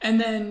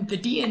 And then the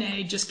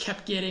DNA just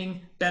kept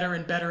getting better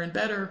and better and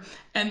better.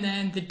 And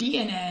then the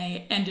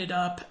DNA ended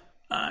up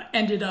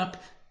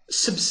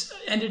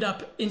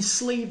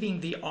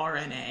enslaving the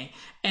RNA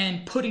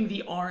and putting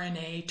the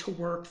RNA to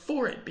work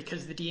for it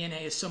because the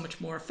DNA is so much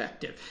more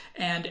effective.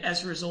 And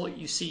as a result,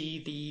 you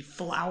see the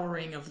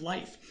flowering of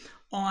life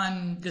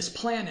on this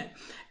planet.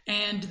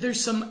 And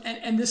there's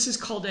and this is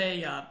called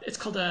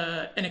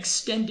an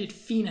extended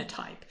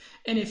phenotype.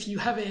 And if you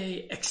have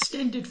a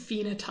extended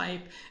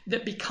phenotype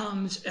that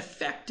becomes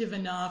effective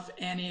enough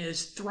and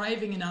is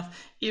thriving enough,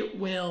 it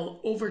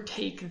will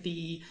overtake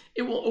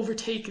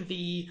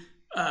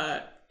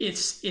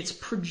its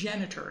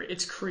progenitor,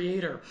 its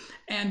creator.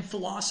 And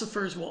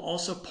philosophers will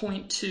also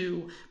point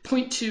to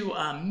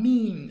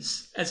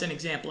memes as an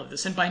example of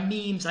this. And by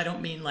memes, I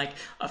don't mean like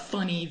a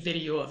funny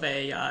video of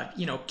a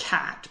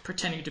cat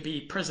pretending to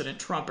be President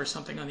Trump or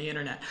something on the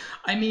internet.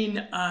 I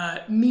mean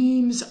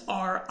memes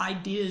are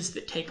ideas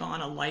that take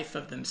on a life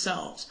of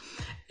themselves.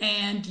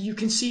 And you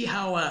can see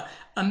how a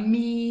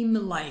meme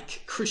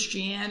like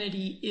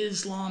Christianity,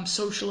 Islam,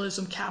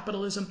 socialism,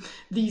 capitalism,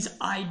 these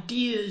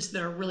ideas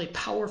that are really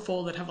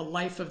powerful, that have a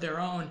life of their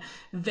own,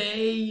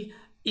 they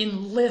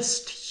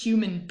enlist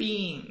human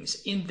beings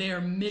in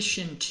their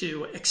mission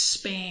to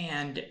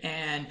expand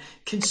and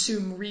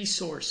consume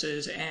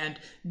resources and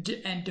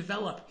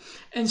develop.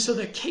 And so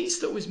the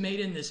case that was made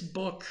in this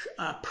book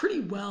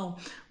pretty well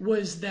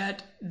was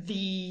that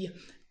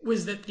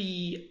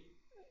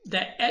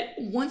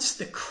once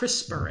the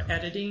CRISPR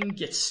editing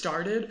gets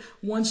started,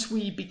 once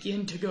we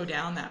begin to go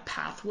down that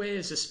pathway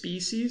as a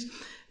species,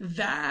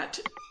 that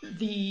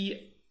the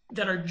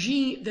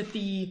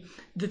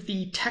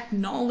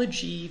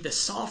technology, the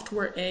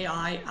software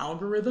AI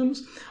algorithms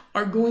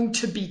are going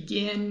to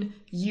begin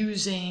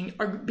using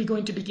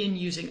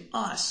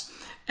us,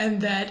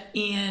 and that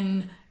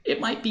it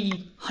might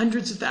be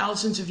hundreds of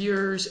thousands of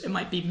years, it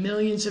might be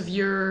millions of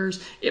years,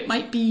 it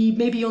might be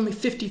maybe only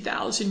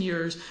 50,000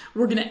 years.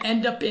 We're going to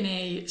end up in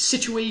a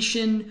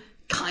situation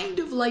kind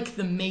of like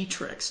the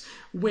Matrix,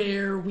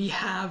 where we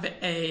have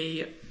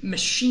a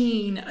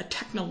machine, a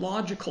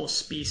technological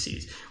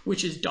species,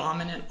 which is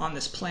dominant on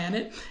this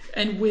planet,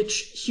 and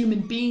which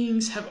human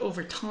beings have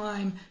over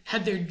time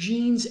had their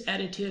genes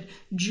edited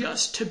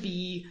just to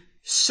be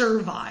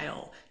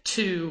servile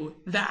to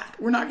that.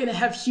 We're not going to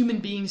have human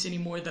beings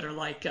anymore that are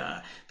like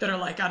I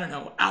don't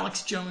know,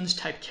 Alex Jones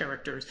type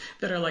characters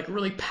that are like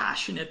really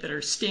passionate, that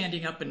are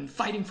standing up and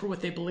fighting for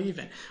what they believe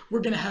in.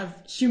 We're going to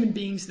have human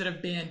beings that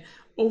have been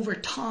over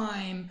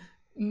time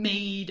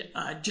made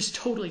just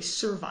totally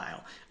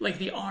servile, like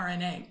the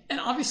RNA. And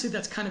obviously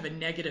that's kind of a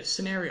negative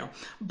scenario.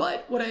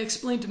 But what I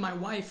explained to my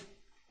wife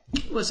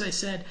was, I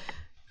said,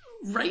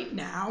 right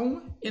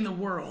now in the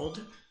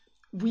world,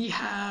 we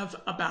have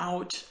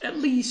about at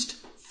least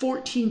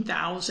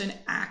 14,000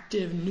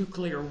 active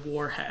nuclear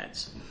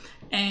warheads.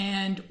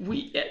 And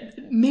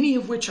many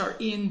of which are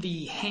in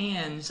the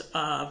hands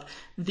of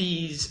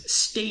these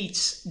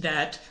states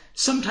that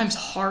sometimes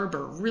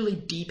harbor really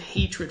deep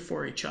hatred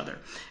for each other.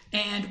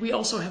 And we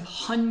also have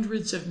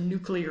hundreds of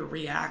nuclear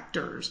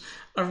reactors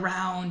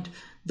around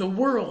the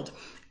world.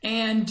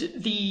 And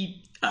the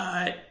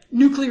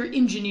nuclear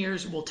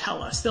engineers will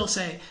tell us, they'll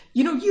say,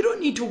 you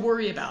don't need to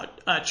worry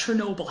about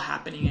Chernobyl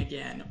happening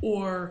again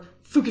or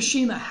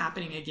Fukushima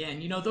happening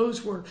again.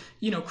 Those were,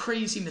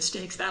 crazy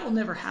mistakes. That'll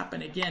never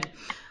happen again.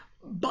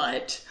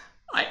 But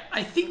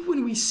I think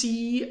when we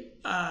see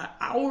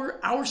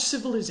our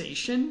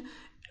civilization,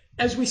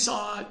 as we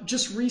saw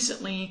just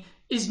recently,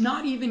 is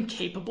not even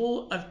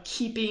capable of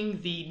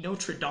keeping the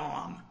Notre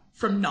Dame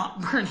from not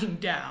burning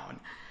down.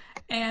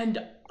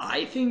 And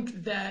I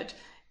think that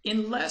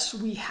unless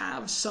we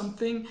have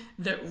something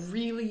that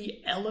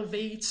really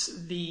elevates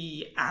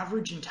the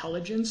average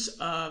intelligence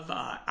of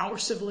our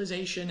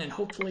civilization and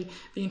hopefully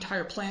the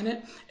entire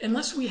planet,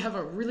 unless we have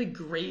a really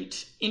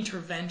great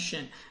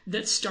intervention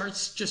that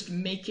starts just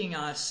making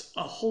us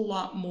a whole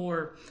lot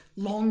more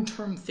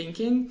long-term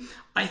thinking,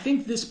 I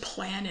think this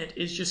planet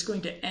is just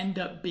going to end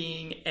up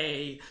being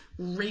a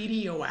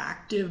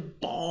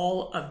radioactive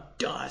ball of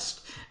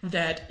dust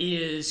that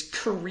is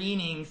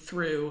careening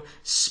through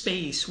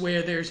space,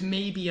 where there's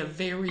maybe a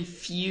very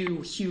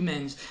few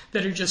humans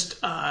that are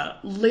just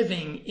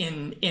living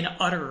in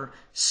utter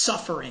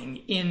suffering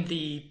in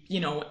the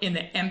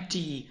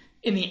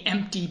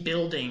empty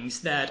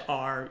buildings that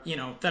are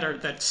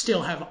that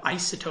still have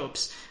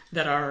isotopes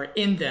that are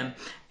in them.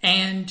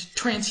 And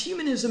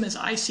transhumanism, as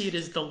I see it,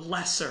 is the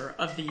lesser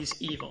of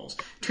these evils.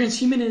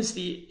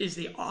 Transhumanism is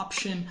the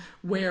option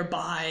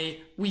whereby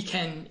we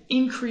can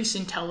increase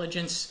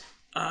intelligence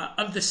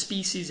of the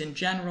species in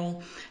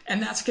general,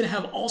 and that's going to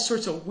have all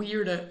sorts of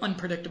weird,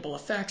 unpredictable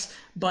effects.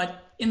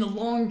 But in the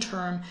long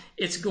term,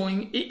 let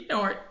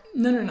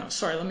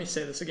me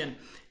say this again.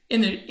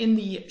 In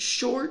the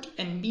short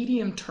and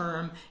medium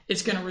term,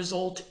 it's going to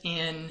result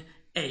in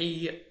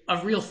a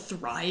real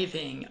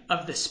thriving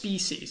of the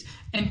species.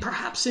 And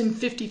perhaps in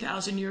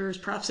 50,000 years,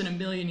 perhaps in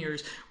 1,000,000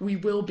 years, we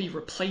will be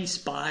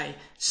replaced by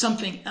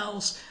something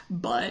else.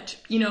 But,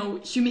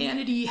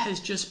 humanity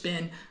has just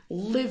been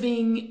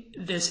living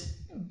this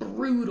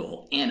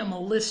brutal,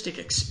 animalistic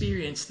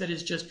experience that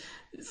is just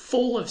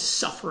full of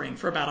suffering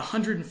for about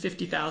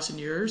 150,000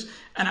 years.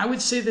 And I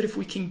would say that if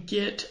we can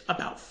get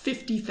about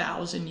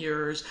 50,000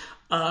 years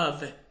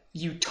of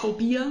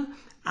utopia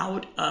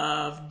out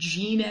of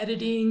gene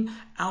editing,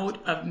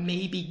 out of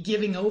maybe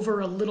giving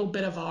over a little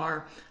bit of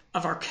our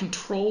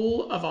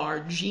control of our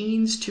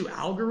genes to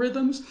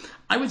algorithms,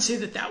 I would say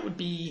that would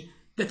be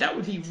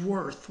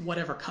worth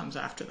whatever comes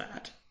after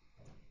that.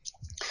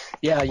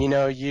 Yeah,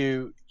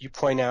 you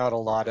point out a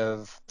lot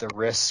of the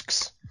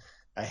risks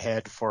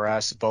ahead for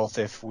us, both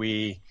if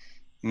we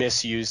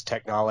misuse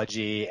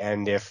technology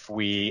and if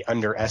we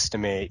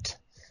underestimate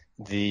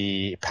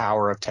the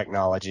power of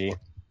technology.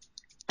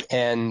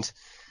 And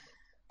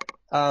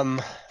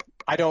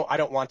I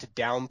don't want to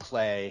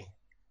downplay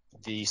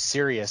the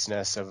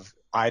seriousness of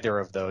either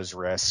of those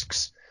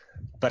risks,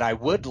 but I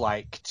would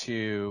like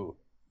to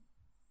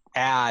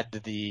add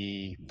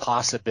the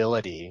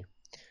possibility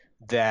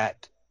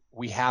that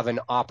we have an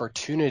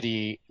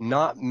opportunity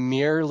not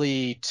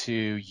merely to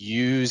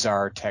use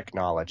our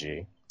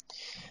technology,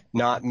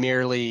 not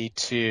merely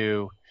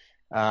to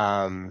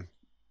kind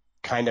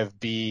of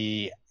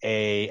be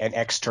an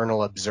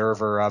external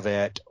observer of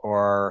it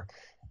or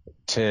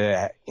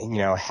to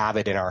have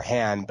it in our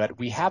hand, but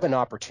we have an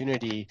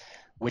opportunity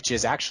which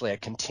is actually a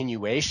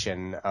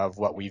continuation of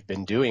what we've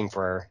been doing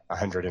for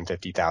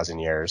 150,000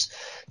 years,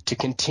 to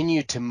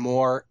continue to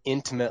more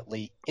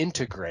intimately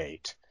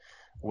integrate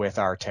with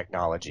our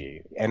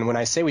technology. And when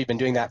I say we've been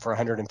doing that for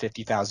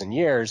 150,000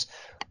 years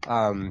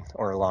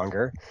or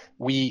longer,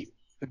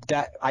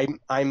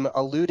 I'm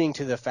alluding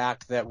to the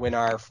fact that when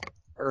our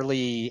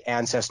early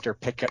ancestor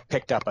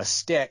picked up a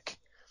stick,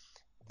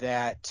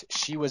 that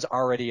she was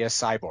already a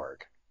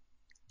cyborg.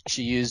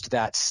 She used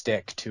that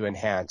stick to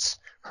enhance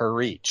her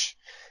reach.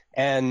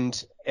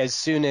 And as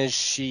soon as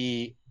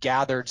she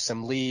gathered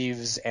some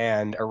leaves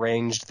and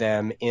arranged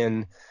them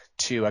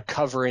into a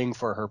covering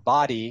for her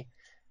body,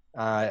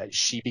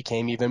 she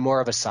became even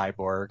more of a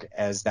cyborg,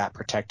 as that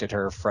protected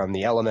her from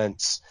the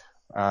elements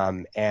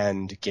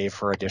and gave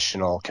her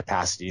additional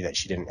capacity that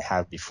she didn't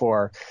have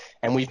before.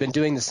 And we've been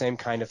doing the same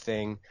kind of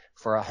thing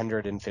for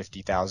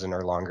 150,000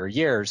 or longer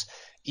years.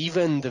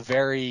 Even the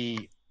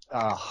very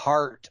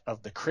heart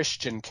of the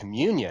Christian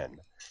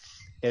communion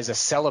is a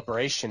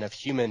celebration of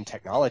human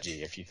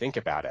technology, if you think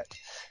about it.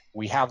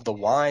 We have the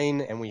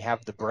wine and we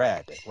have the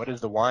bread. What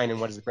is the wine and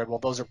what is the bread? Well,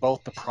 those are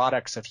both the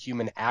products of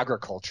human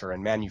agriculture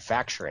and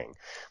manufacturing,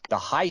 the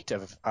height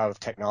of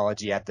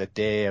technology at the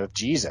day of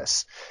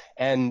Jesus.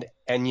 And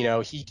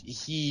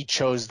he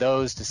chose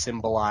those to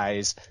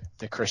symbolize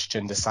the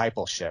Christian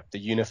discipleship, the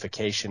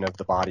unification of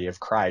the body of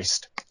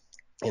Christ.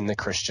 in the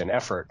Christian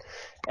effort.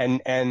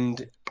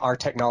 And our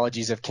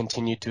technologies have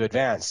continued to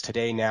advance.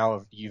 Today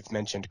now, you've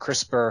mentioned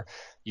CRISPR,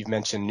 you've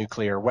mentioned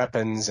nuclear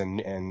weapons,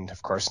 and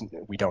of course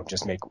we don't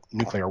just make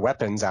nuclear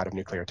weapons out of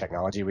nuclear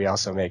technology. We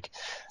also make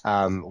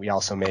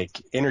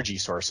energy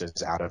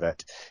sources out of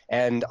it.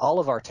 And all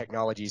of our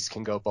technologies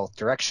can go both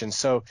directions.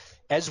 So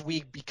as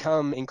we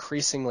become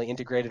increasingly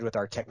integrated with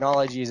our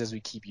technologies, as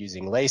we keep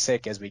using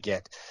LASIK, as we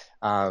get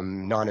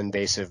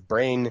non-invasive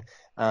brain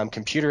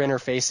computer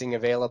interfacing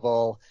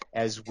available,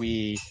 as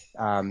we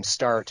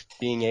start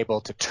being able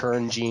to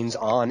turn genes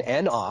on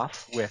and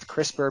off with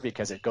CRISPR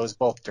because it goes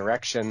both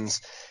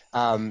directions,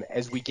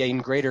 as we gain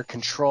greater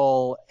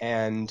control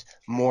and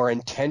more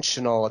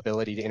intentional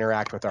ability to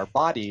interact with our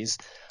bodies,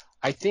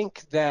 I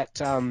think that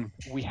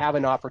we have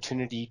an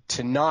opportunity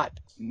to not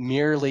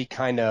merely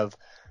kind of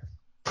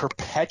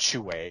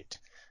perpetuate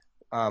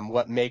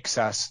what makes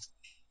us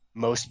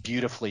most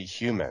beautifully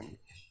human,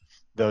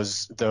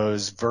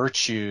 those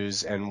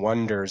virtues and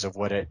wonders of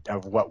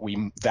what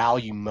we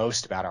value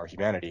most about our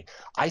humanity.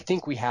 I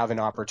think we have an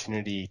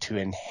opportunity to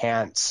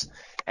enhance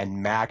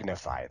and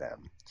magnify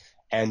them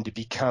and to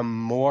become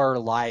more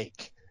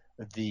like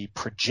the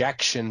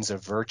projections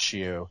of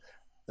virtue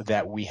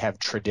that we have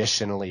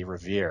traditionally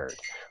revered,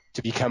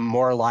 to become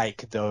more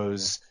like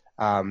those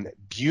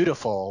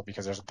beautiful,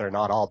 because they're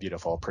not all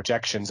beautiful,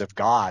 projections of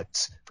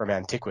gods from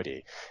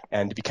antiquity,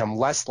 and to become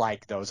less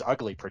like those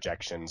ugly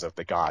projections of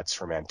the gods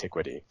from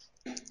antiquity.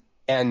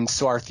 And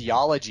so our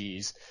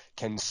theologies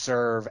can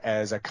serve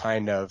as a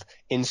kind of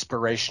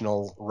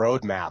inspirational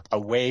roadmap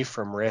away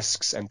from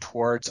risks and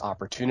towards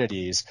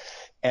opportunities,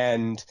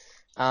 and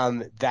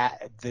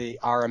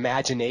our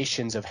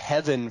imaginations of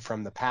heaven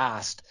from the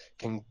past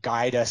can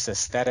guide us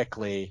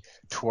aesthetically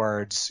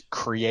towards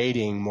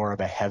creating more of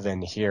a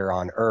heaven here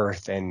on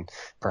earth and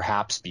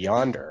perhaps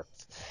beyond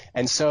earth.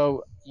 And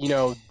so,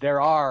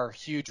 there are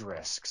huge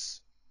risks,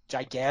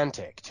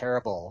 gigantic,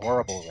 terrible,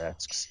 horrible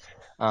risks,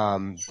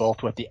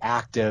 both with the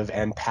active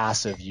and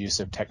passive use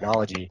of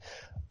technology.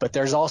 But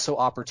there's also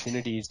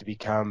opportunities to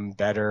become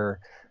better,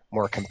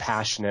 more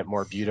compassionate,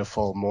 more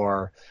beautiful,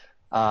 more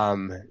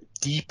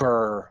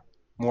deeper,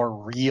 more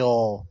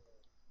real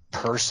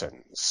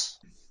persons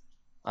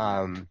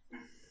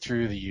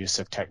through the use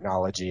of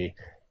technology.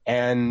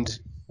 And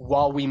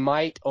while we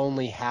might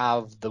only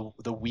have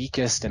the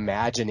weakest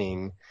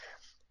imagining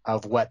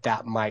of what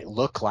that might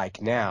look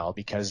like now,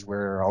 because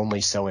we're only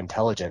so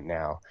intelligent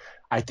now,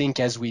 I think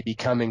as we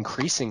become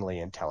increasingly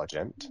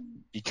intelligent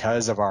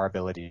because of our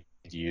ability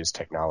to use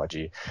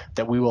technology,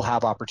 that we will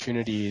have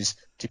opportunities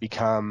to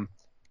become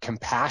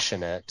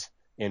compassionate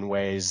in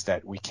ways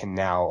that we can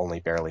now only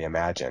barely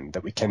imagine,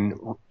 that we can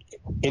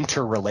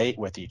interrelate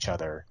with each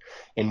other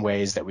in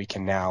ways that we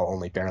can now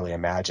only barely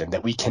imagine,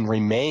 that we can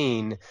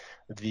remain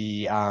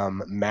the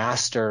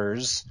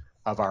masters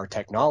of our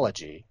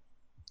technology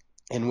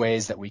in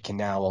ways that we can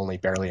now only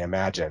barely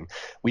imagine.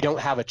 We don't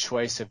have a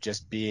choice of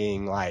just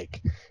being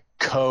like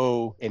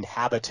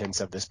co-inhabitants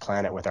of this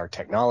planet with our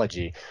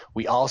technology.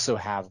 We also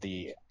have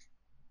the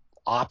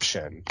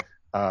option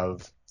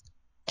of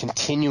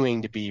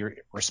continuing to be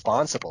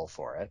responsible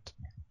for it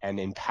and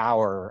in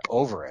power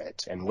over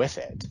it and with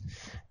it,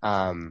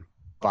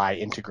 by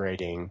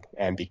integrating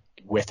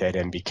with it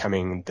and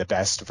becoming the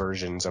best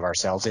versions of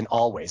ourselves in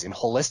all ways, in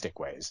holistic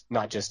ways,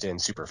 not just in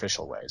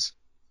superficial ways.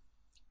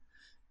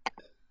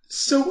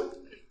 So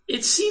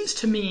it seems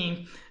to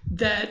me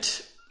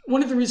that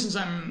one of the reasons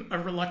I'm a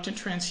reluctant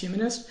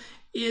transhumanist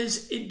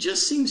is it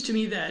just seems to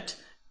me that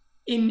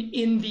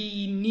in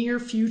the near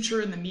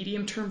future, in the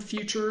medium term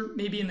future,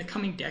 maybe in the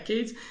coming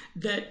decades,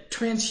 that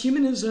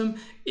transhumanism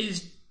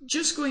is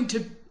just going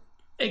to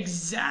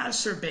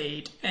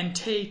exacerbate and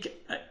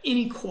take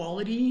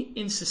inequality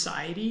in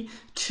society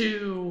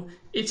to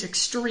its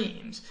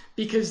extremes,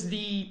 because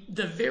the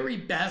very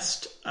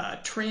best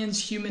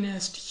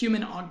transhumanist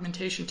human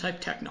augmentation type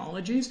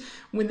technologies,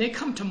 when they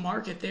come to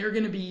market, they're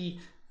going to be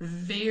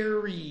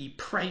very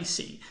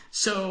pricey.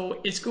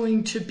 So it's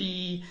going to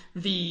be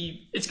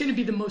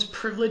the most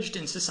privileged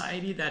in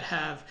society that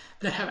have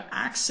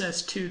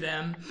access to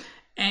them.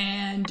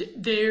 And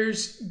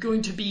it's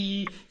going to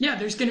be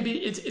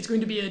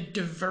a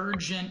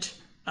divergent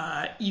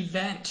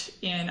event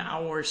in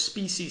our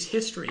species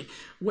history,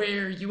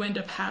 where you end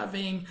up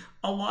having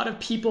a lot of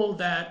people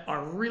that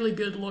are really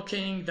good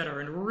looking, that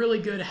are in really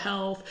good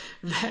health,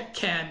 that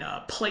can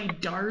play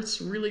darts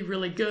really,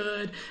 really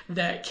good,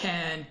 that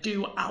can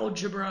do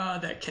algebra,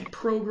 that can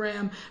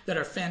program, that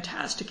are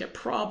fantastic at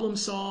problem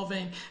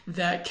solving,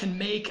 that can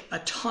make a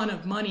ton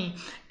of money.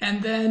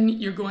 And then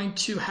you're going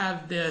to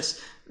have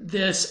this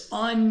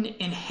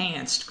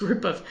unenhanced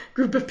group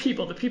of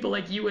people, the people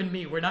like you and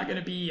me. We're not going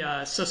to be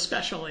so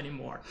special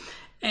anymore.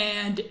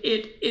 And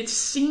it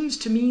seems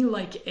to me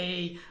like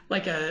a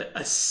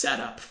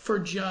setup for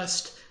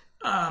just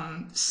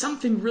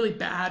something really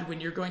bad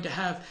when you're going to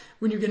have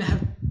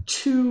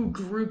two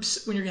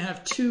groups, when you're going to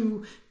have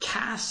two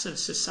castes of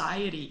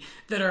society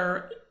that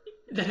are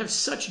that have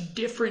such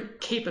different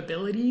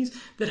capabilities,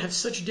 that have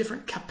such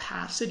different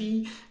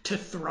capacity to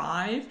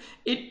thrive,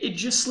 it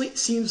just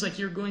seems like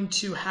you're going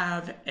to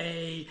have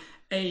a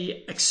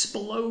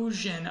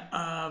explosion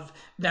of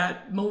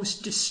that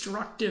most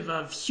destructive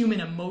of human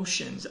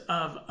emotions,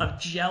 of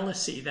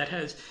jealousy that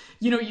has,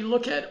 you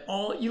look at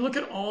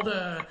all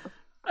the,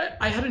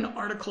 I had an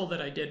article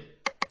that I did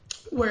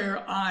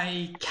where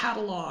I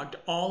cataloged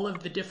all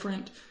of the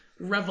different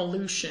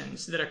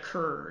revolutions that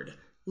occurred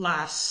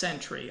last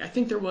century. I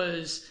think there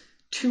was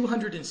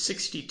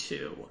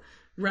 262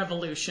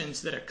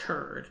 revolutions that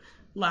occurred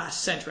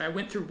last century. I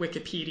went through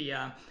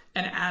Wikipedia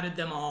and added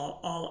them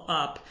all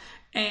up.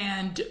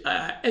 And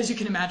as you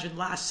can imagine,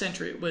 last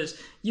century it was,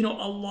 a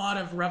lot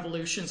of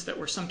revolutions that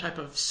were some type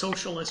of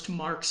socialist,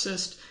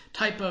 Marxist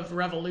type of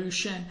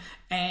revolution,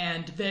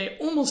 and they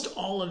almost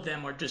all of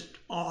them are just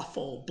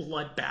awful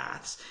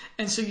bloodbaths.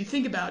 And so you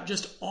think about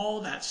just all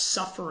that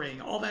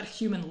suffering, all that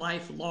human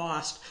life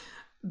lost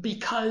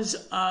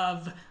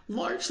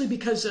largely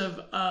because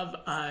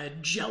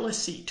of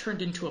jealousy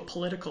turned into a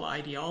political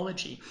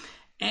ideology.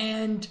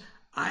 And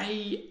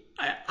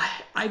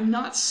I'm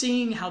not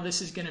seeing how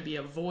this is going to be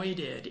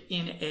avoided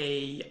in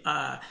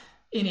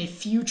a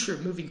future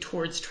moving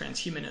towards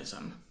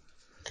transhumanism.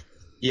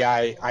 Yeah,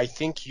 I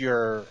think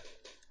you're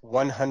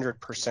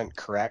 100%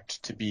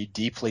 correct to be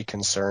deeply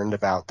concerned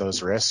about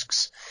those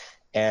risks,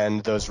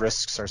 and those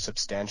risks are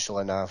substantial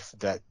enough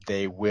that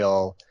they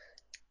will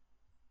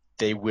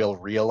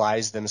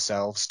realize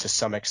themselves to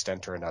some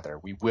extent or another.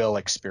 We will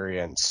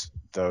experience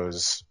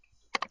those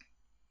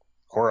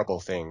horrible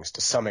things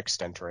to some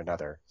extent or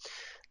another.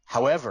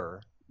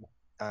 However,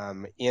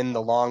 in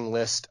the long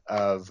list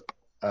of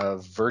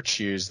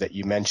virtues that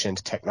you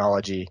mentioned,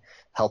 technology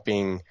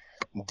helping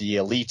the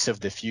elites of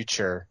the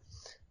future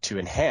to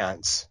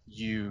enhance,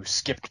 you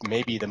skipped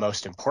maybe the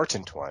most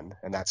important one,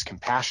 and that's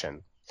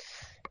compassion.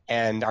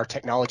 And our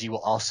technology will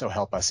also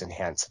help us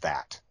enhance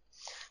that.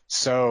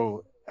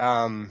 So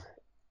the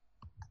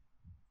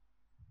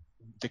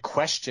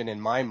question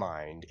in my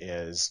mind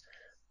is,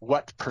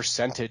 what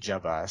percentage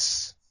of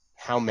us,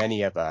 how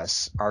many of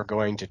us are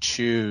going to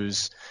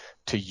choose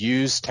to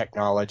use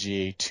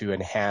technology to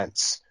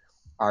enhance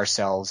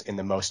ourselves in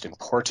the most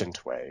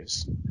important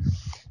ways,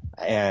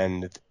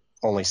 and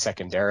only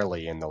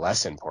secondarily in the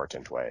less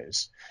important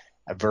ways,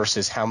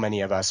 versus how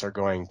many of us are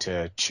going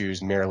to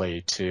choose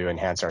merely to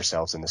enhance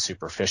ourselves in the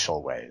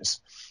superficial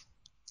ways.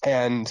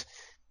 And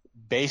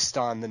based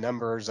on the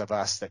numbers of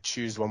us that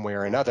choose one way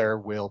or another,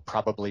 we'll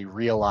probably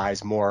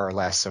realize more or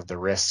less of the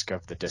risk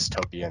of the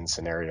dystopian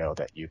scenario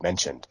that you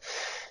mentioned.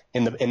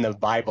 In the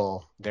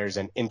Bible, there's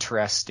an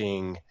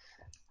interesting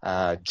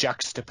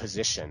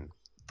juxtaposition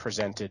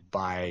presented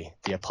by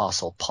the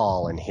Apostle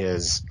Paul in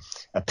his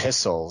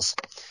epistles.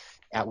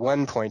 At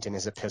one point in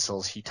his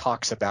epistles, he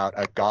talks about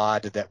a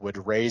God that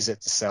would raise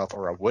itself,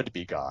 or a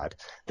would-be God,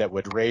 that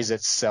would raise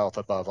itself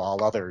above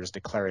all others,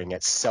 declaring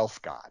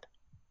itself God.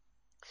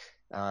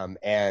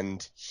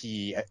 And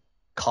he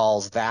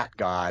calls that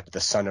God the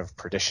son of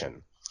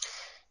perdition.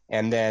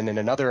 And then in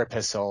another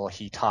epistle,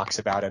 he talks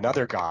about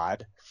another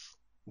God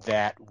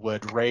that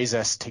would raise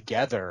us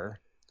together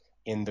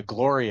in the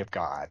glory of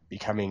God,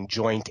 becoming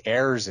joint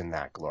heirs in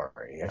that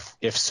glory,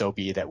 if so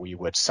be that we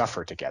would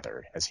suffer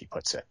together, as he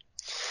puts it.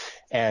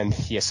 And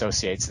he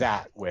associates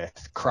that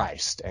with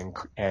Christ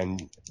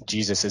and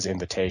Jesus'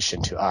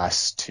 invitation to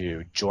us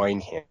to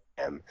join him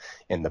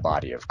in the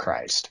body of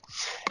Christ.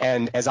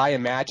 And as I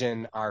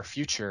imagine our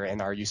future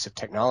and our use of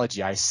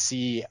technology, I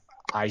see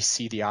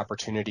the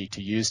opportunity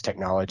to use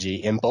technology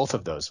in both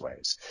of those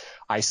ways.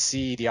 I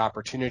see the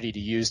opportunity to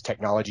use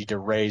technology to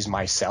raise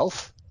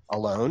myself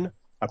alone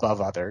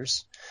above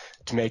others,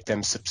 to make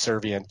them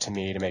subservient to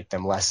me, to make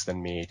them less than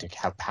me, to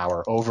have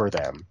power over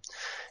them.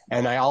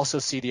 And I also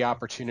see the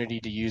opportunity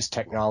to use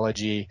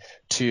technology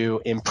to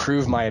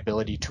improve my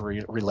ability to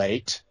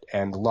relate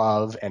and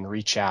love and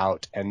reach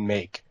out and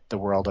make the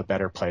world a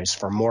better place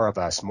for more of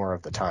us, more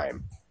of the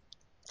time.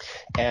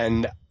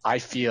 And I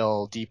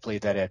feel deeply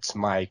that it's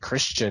my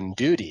Christian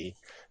duty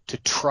to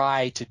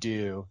try to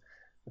do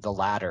the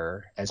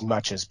latter as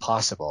much as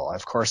possible.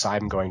 Of course,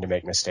 I'm going to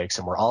make mistakes,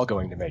 and we're all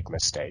going to make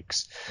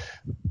mistakes.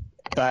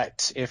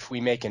 But if we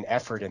make an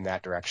effort in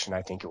that direction,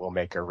 I think it will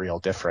make a real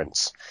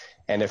difference.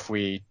 And if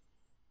we,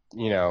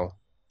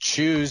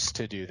 choose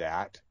to do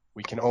that,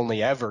 we can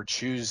only ever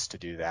choose to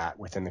do that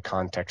within the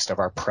context of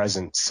our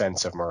present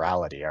sense of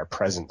morality, our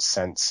present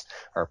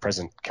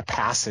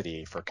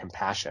capacity for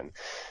compassion.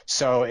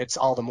 So it's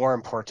all the more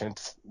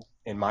important,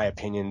 in my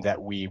opinion,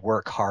 that we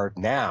work hard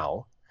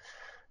now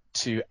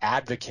to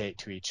advocate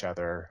to each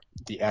other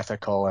the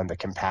ethical and the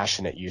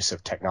compassionate use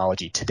of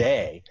technology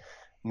today,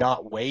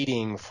 not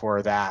waiting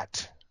for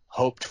that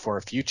hoped for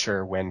a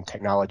future when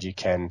technology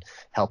can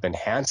help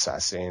enhance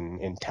us in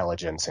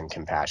intelligence and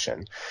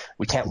compassion.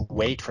 We can't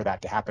wait for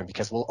that to happen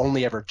because we'll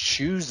only ever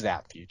choose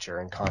that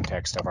future in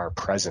context of our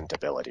present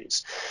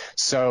abilities.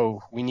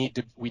 So we need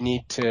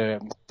to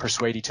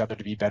persuade each other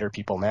to be better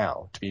people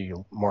now, to be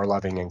more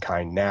loving and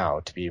kind now,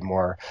 to be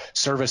more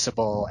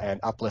serviceable and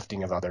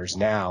uplifting of others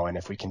now. And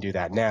if we can do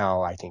that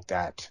now, I think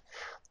that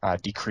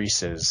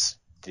decreases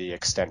the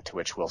extent to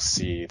which we'll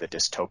see the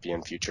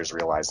dystopian futures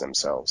realize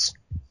themselves.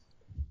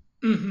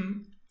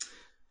 Mm-hmm.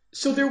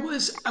 So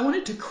I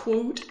wanted to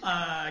quote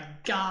a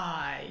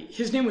guy.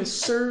 His name was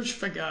Serge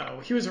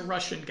Fagot. He was a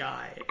Russian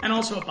guy and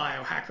also a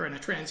biohacker and a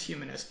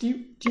transhumanist. Do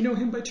you know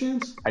him by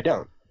chance? I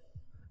don't.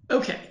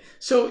 Okay,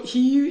 so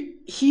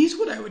he's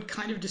what I would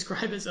kind of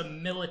describe as a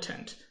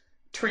militant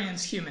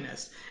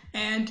transhumanist,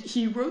 and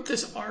he wrote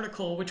this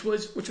article which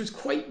was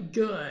quite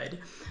good,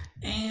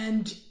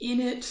 and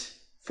in it,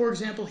 for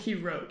example, he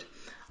wrote,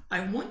 "I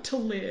want to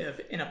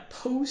live in a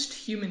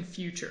post-human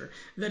future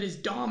that is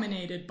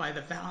dominated by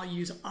the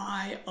values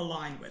I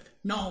align with: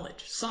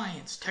 knowledge,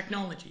 science,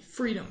 technology,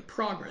 freedom,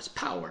 progress,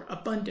 power,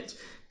 abundance,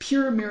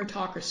 pure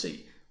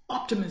meritocracy,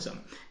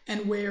 optimism,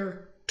 and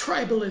where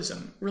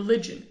tribalism,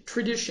 religion,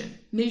 tradition,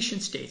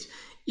 nation states,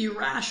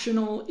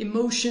 irrational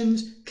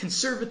emotions,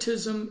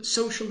 conservatism,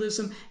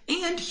 socialism,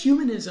 and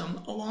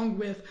humanism, along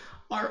with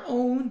our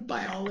own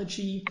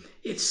biology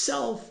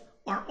itself,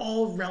 are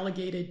all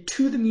relegated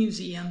to the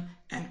museum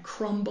and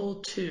crumble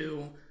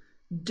to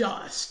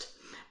dust."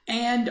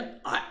 And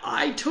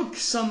I took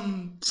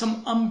some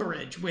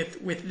umbrage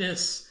with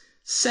this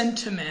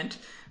sentiment,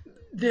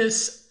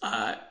 this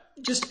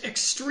just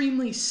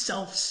extremely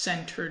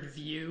self-centered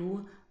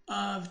view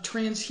of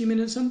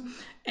transhumanism,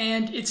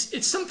 and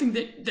it's something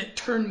that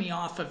turned me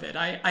off of it.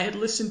 I had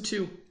listened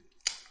to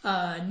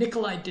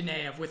Nikolai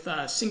Dineyev with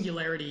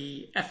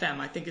Singularity FM,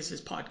 I think is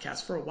his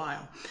podcast, for a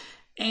while,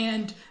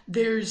 and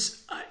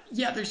there's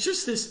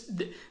just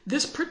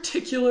this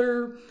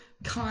particular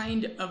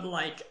kind of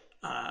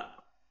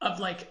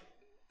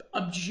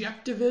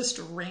objectivist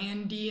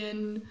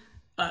Randian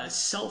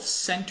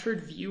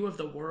self-centered view of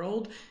the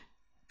world,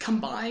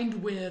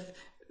 combined with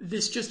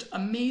this just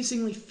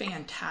amazingly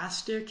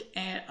fantastic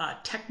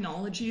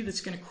technology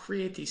that's going to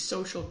create these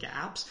social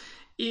gaps,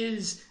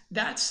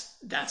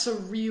 that's a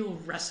real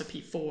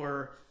recipe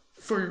for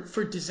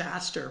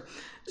disaster.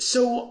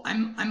 So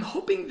I'm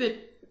hoping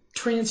that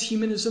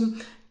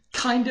transhumanism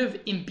kind of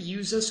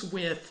imbues us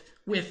with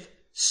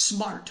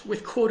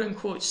quote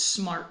unquote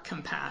smart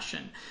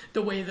compassion,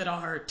 the way that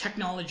our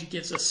technology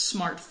gives us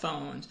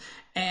smartphones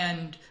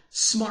and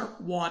smart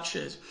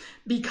watches,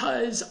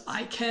 because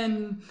I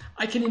can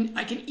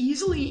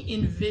easily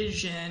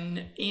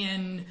envision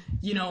in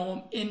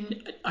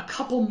a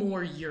couple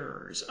more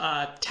years,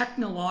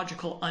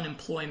 technological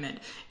unemployment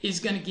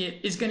is going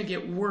to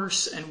get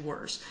worse and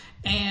worse,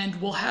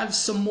 and we'll have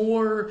some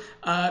more,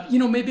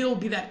 maybe it'll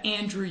be that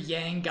Andrew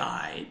Yang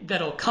guy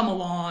that'll come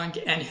along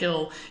and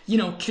he'll,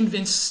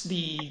 convince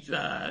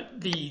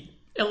the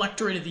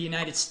electorate of the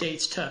United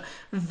States to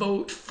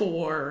vote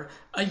for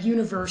a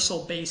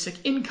universal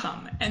basic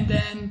income, and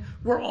then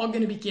we're all going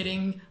to be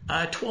getting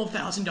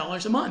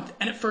 $12,000 a month.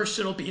 And at first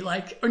it'll be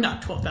like, or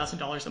not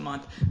 $12,000 a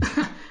month,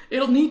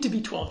 it'll need to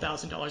be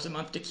 $12,000 a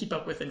month to keep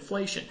up with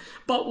inflation,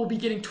 but we'll be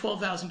getting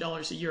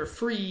 $12,000 a year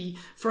free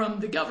from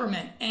the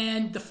government.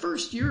 And the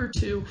first year or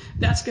two,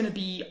 that's going to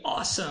be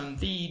awesome.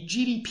 The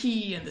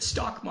GDP and the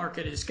stock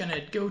market is going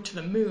to go to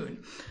the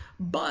moon.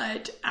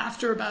 But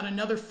after about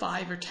another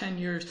 5 or 10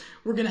 years,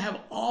 we're going to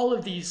have all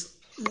of these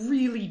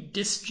really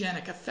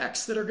dysgenic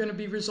effects that are going to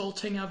be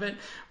resulting of it.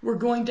 We're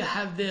going to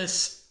have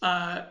this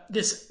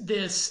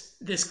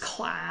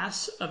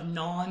class of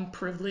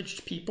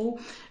non-privileged people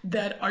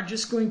that are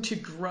just going to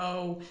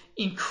grow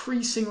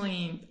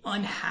increasingly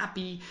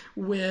unhappy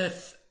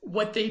with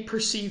what they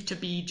perceive to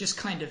be just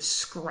kind of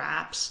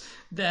scraps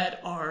that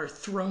are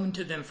thrown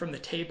to them from the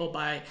table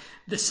by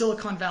the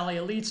Silicon Valley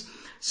elites.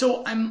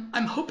 So I'm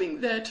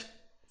hoping that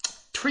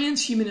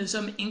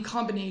transhumanism, in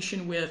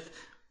combination with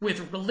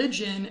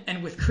religion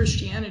and with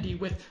Christianity,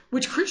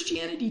 which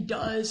Christianity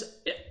does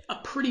a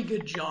pretty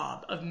good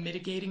job of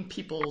mitigating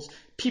people's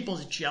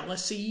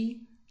jealousy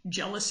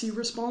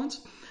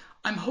response.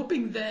 I'm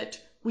hoping that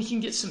we can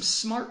get some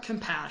smart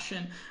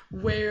compassion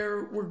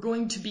where we're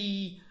going to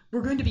be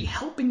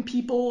helping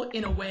people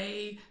in a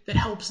way that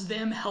helps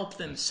them help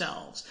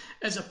themselves,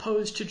 as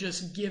opposed to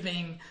just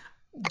giving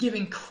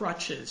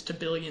crutches to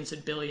billions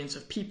and billions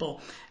of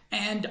people.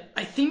 And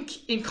I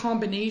think in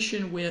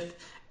combination with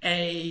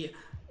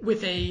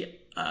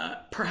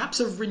perhaps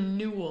a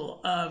renewal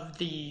of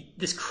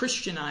these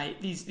Christian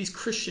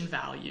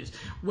values,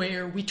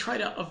 where we try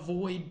to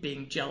avoid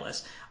being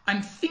jealous,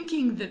 I'm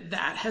thinking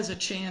that has a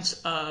chance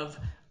of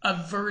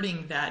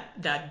averting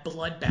that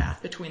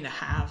bloodbath between the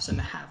haves and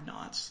the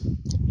have-nots.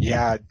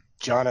 Yeah,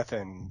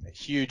 Jonathan,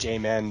 huge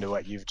amen to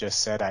what you've just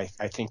said. I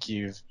think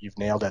you've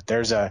nailed it.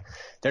 There's a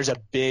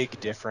big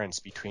difference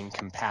between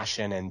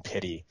compassion and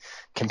pity.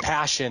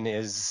 Compassion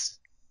is,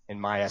 in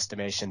my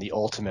estimation, the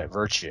ultimate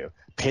virtue.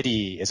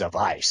 Pity is a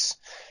vice.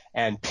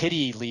 And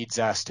pity leads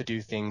us to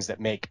do things that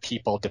make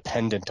people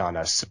dependent on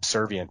us,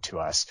 subservient to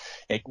us.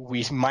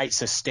 We might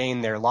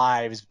sustain their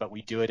lives, but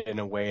we do it in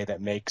a way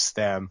that makes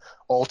them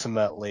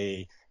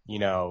ultimately,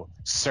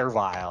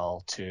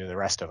 servile to the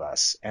rest of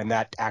us. And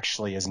that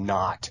actually is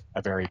not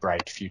a very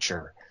bright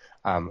future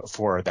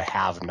for the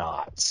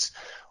have-nots.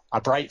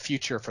 A bright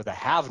future for the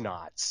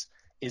have-nots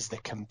is the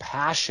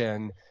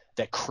compassion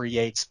that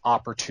creates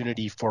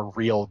opportunity for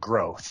real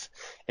growth.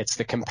 It's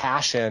the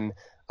compassion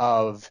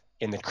of,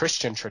 in the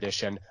Christian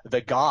tradition,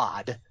 the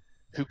God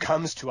who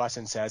comes to us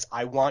and says,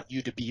 I want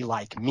you to be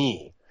like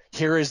me.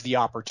 Here is the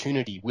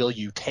opportunity. Will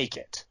you take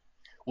it?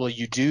 Will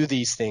you do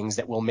these things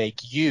that will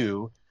make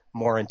you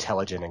more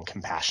intelligent and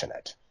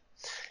compassionate?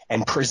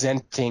 And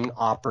presenting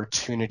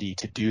opportunity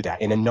to do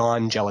that in a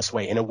non-jealous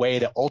way, in a way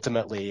that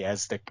ultimately,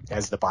 as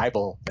the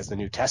Bible, as the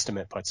New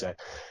Testament puts it,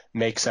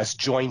 makes us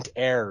joint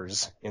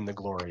heirs in the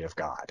glory of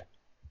God.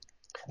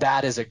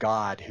 That is a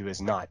God who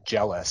is not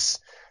jealous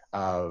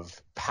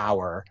of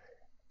power.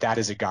 That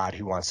is a God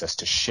who wants us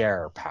to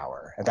share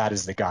power. And that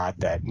is the God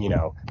that,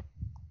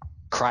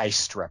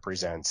 Christ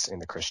represents in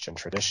the Christian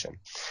tradition.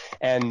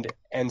 And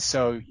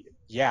so,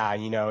 yeah,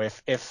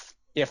 if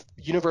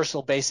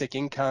universal basic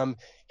income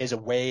is a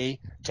way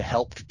to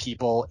help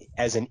people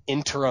as an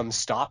interim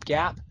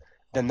stopgap,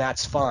 then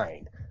that's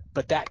fine.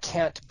 But that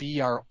can't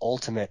be our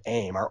ultimate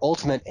aim. Our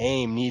ultimate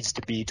aim needs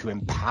to be to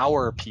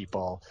empower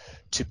people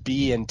to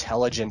be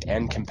intelligent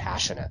and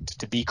compassionate,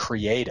 to be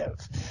creative,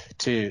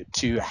 to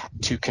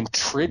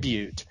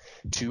contribute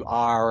to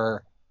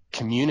our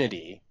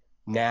community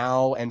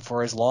now and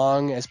for as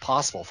long as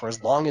possible, for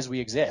as long as we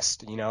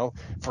exist.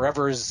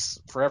 Forever is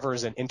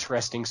an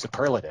interesting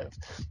superlative,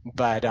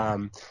 but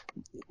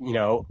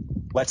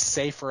let's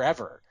say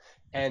forever.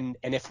 And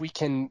if we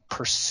can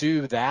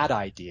pursue that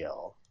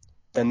ideal,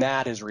 then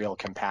that is real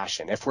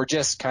compassion. If we're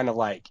just kind of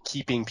like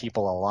keeping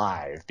people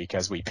alive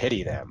because we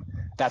pity them,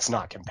 that's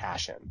not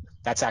compassion.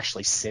 That's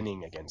actually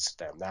sinning against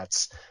them.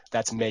 That's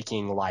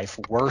making life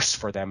worse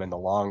for them in the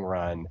long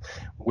run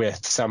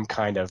with some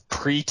kind of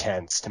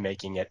pretense to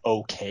making it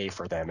okay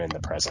for them in the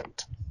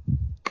present.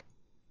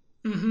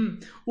 Mm-hmm.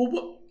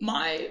 Well,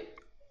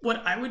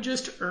 what I would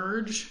just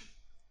urge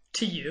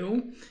to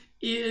you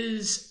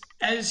is,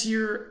 as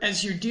you're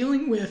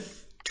dealing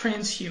with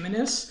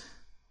transhumanists,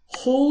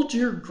 hold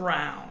your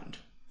ground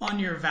on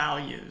your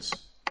values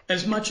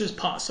as much as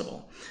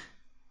possible.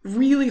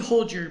 Really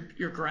hold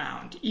your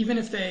ground, even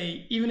if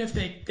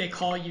they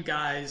call you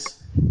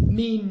guys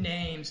mean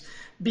names,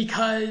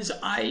 because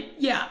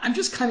I'm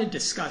just kind of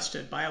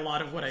disgusted by a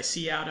lot of what I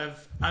see out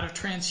of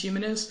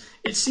transhumanists.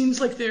 It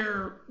seems like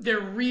they're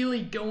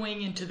really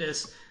going into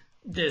this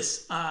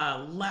leftist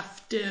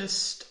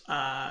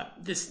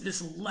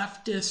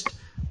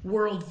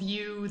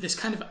worldview, this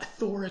kind of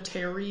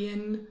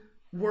authoritarian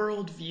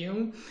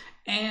worldview,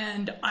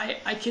 and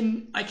I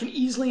can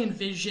easily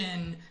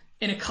envision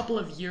in a couple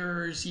of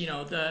years,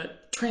 the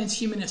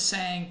transhumanists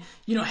saying,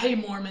 hey,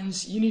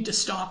 Mormons, you need to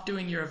stop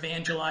doing your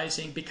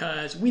evangelizing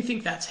because we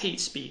think that's hate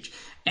speech,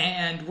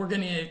 and we're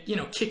going to,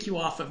 kick you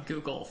off of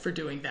Google for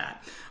doing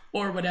that,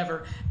 or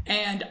whatever.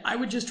 And I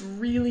would just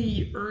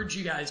really urge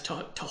you guys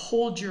to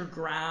hold your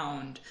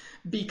ground,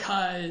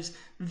 because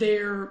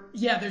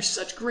there's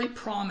such great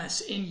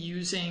promise in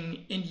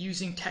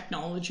using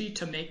technology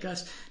to make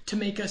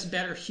us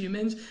better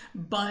humans,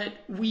 but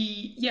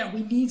we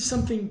need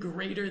something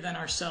greater than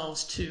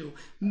ourselves to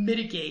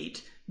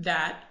mitigate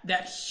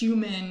that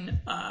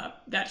human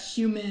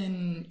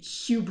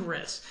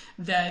hubris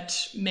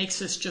that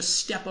makes us just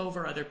step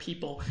over other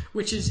people,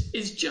 which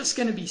is just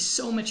going to be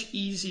so much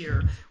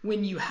easier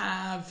when you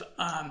have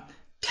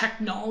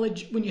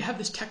technology, when you have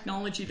this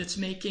technology that's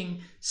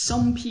making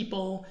some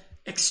people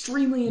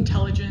extremely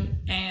intelligent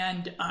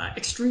and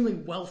extremely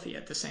wealthy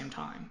at the same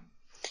time.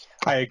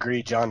 I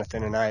agree,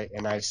 Jonathan,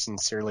 and I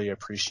sincerely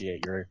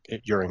appreciate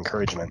your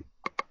encouragement.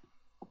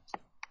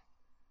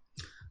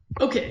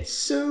 Okay,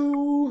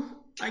 so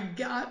I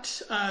got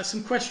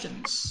some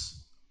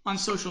questions on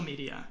social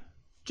media,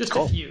 just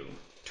Cool. a few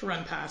to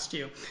run past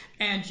you,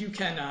 and you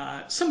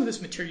can some of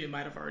this material you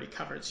might have already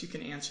covered, so you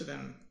can answer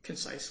them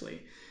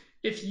concisely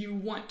if you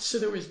want. So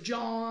there was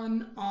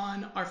John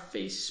on our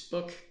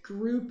Facebook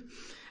group,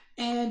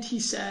 and he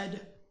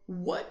said,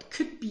 what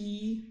could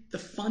be the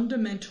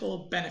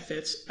fundamental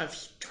benefits of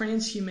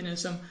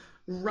transhumanism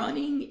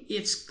running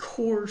its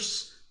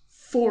course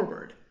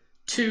forward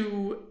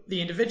to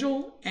the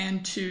individual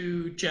and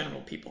to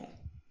general people?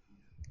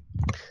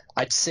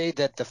 I'd say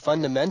that the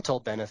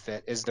fundamental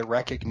benefit is the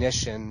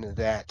recognition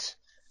that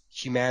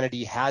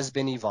humanity has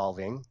been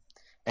evolving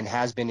and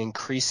has been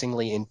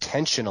increasingly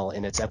intentional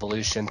in its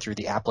evolution through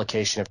the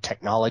application of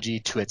technology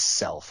to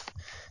itself,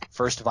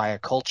 first via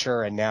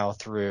culture and now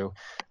through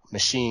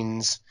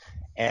machines.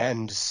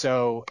 And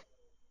so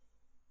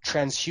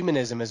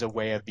transhumanism is a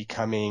way of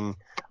becoming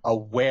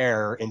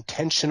aware,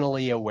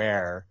 intentionally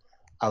aware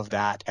of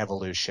that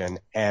evolution,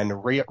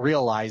 and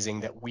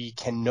realizing that we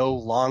can no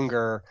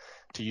longer,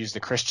 to use the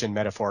Christian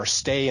metaphor,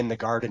 stay in the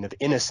garden of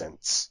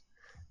innocence,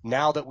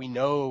 now that we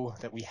know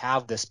that we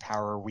have this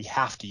power, we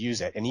have to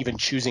use it. And even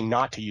choosing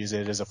not to use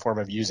it is a form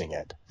of using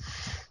it.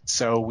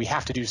 So we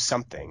have to do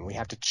something. We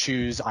have to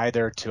choose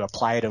either to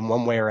apply it in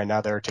one way or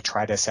another, to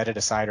try to set it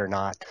aside or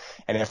not.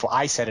 And if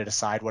I set it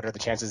aside, what are the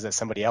chances that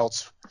somebody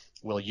else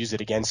will use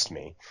it against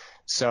me?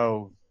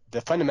 So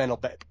the fundamental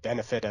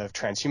benefit of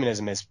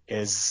transhumanism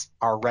is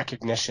our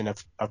recognition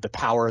of the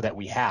power that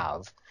we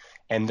have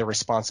and the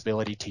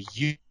responsibility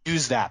to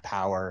use that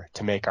power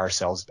to make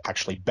ourselves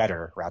actually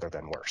better rather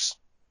than worse.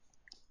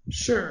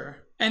 Sure.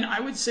 And I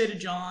would say to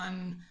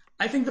John,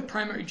 I think the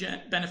primary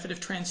benefit of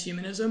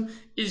transhumanism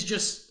is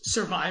just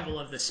survival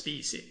of the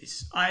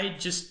species. I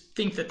just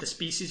think that the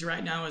species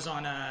right now is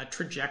on a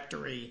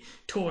trajectory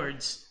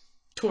towards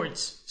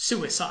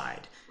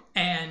suicide,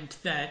 and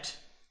that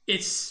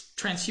it's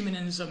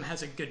transhumanism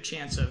has a good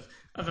chance of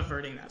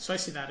averting that. So I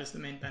see that as the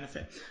main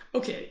benefit.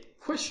 Okay,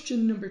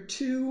 question number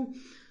 2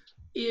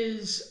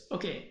 is,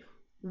 okay,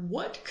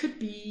 what could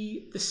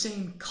be the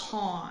same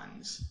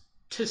cons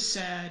to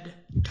said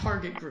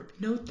target group?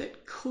 Note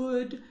that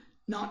could,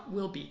 not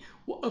will be.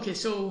 Well, okay,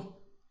 so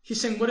he's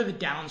saying, what are the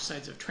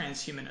downsides of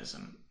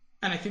transhumanism?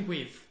 And I think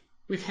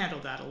we've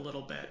handled that a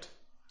little bit.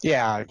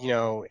 Yeah,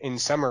 in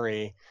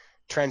summary,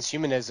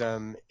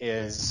 transhumanism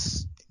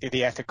is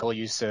the ethical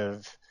use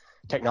of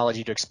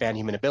technology to expand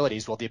human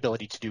abilities. Well, the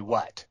ability to do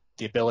what?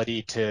 The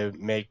ability to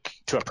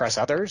oppress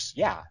others?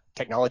 Yeah,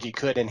 technology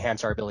could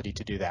enhance our ability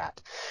to do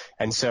that.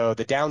 And so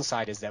the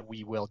downside is that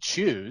we will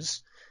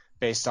choose,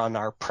 based on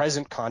our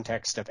present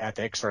context of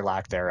ethics or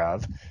lack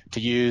thereof, to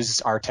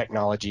use our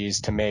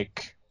technologies to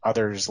make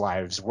others'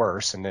 lives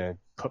worse and to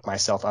put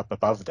myself up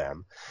above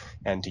them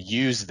and to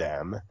use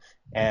them.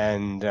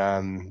 And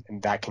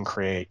that can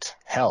create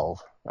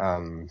hell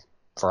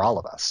for all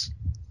of us.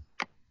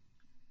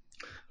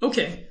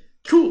 Okay,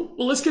 cool.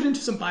 Well, let's get into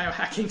some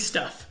biohacking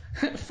stuff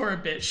for a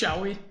bit,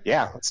 shall we?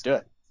 Yeah, let's do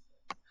it.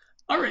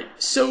 All right,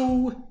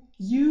 so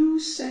you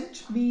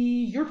sent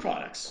me your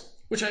products,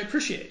 which I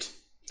appreciate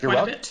You're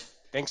quite a welcome. bit.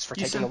 Thanks for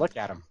taking a look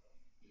at them.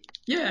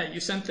 Yeah, you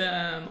sent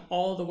them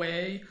all the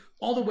way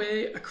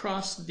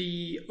across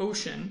the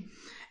ocean.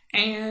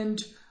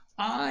 And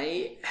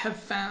I have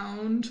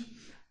found,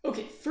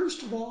 okay,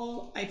 first of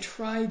all, I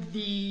tried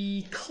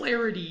the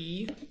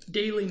Clarity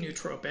Daily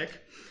Nootropic,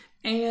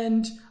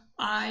 and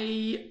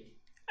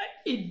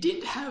it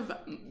didn't have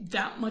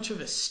that much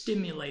of a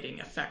stimulating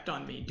effect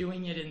on me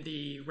doing it in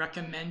the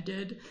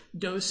recommended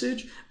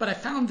dosage, but I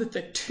found that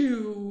the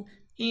two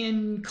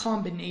in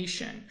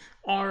combination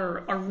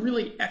are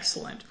really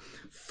excellent.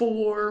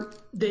 For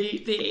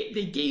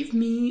they gave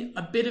me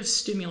a bit of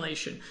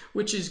stimulation,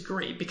 which is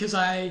great because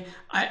I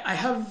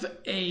have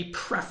a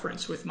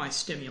preference with my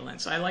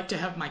stimulants. I like to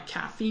have my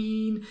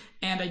caffeine,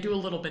 and I do a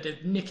little bit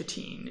of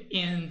nicotine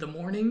in the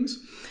mornings.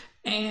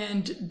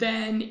 And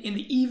then in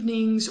the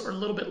evenings or a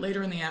little bit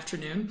later in the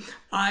afternoon,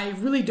 I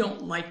really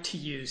don't like to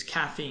use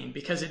caffeine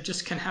because it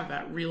just can have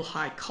that real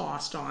high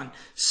cost on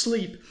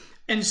sleep.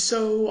 And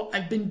so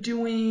I've been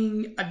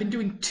doing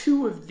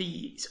 2 of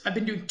these. I've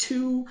been doing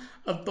 2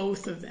 of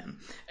both of them.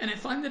 And I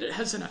find that it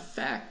has an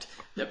effect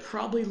that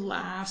probably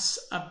lasts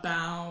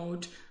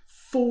about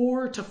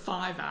 4 to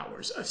 5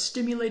 hours of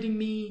stimulating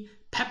me,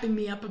 pepping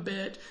me up a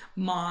bit.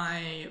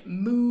 My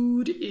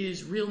mood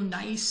is real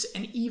nice,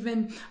 and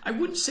even I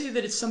wouldn't say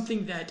that it's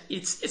something that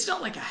it's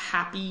not like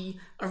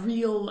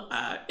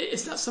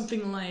it's not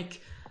something like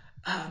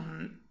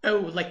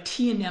like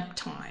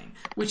tianeptine,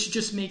 which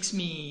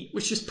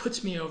just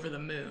puts me over the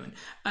moon.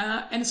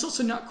 And it's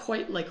also not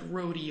quite like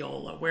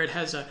rhodiola, where it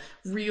has a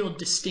real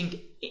distinct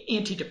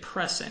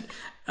antidepressant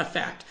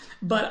effect.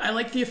 But I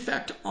like the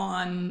effect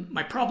on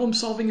my problem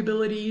solving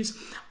abilities.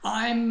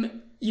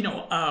 I'm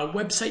a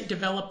website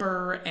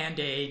developer and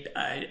a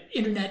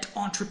internet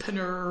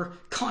entrepreneur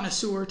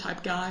connoisseur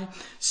type guy.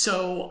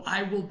 So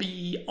I'll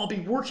be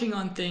working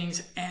on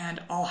things, and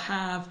I'll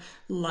have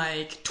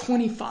like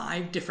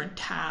 25 different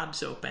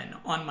tabs open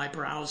on my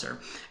browser,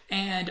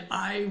 and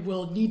I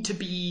will need to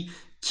be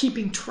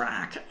keeping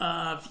track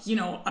of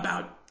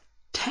about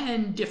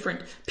 10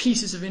 different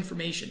pieces of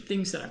information,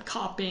 things that I'm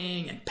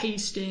copying and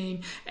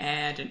pasting,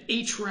 and an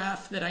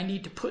href that I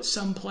need to put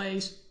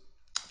someplace,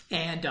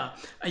 and a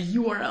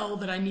URL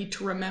that I need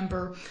to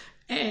remember.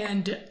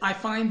 And I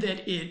find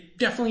that it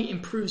definitely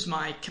improves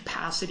my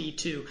capacity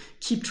to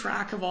keep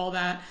track of all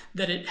that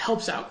it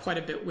helps out quite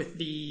a bit with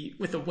the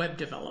web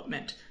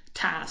development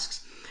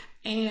tasks.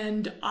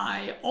 And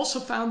I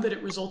also found that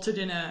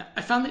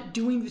I found that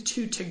doing the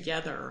 2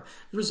 together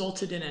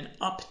resulted in an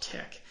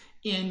uptick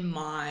in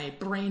my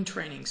brain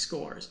training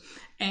scores.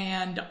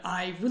 And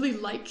I really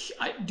like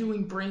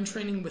doing brain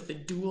training with the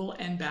dual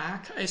and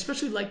back. I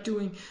especially like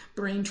doing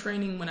brain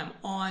training when I'm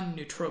on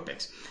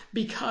nootropics,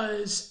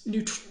 because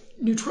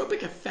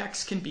nootropic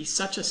effects can be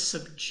such a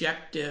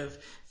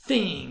subjective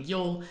thing.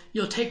 You'll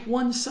take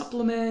one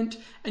supplement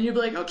and you'll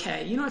be like,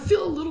 okay, I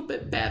feel a little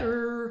bit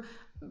better,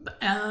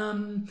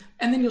 And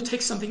then you'll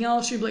take something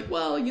else. You'll be like,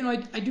 well,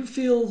 I do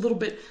feel a little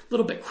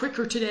bit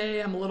quicker today.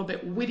 I'm a little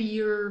bit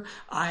wittier.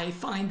 I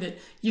find that,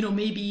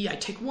 maybe I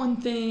take one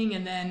thing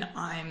and then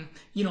I'm,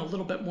 a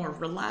little bit more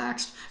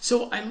relaxed.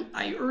 So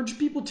I urge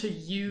people to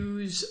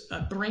use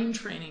brain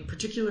training,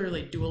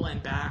 particularly Dual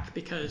and Back,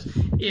 because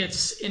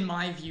it's, in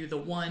my view, the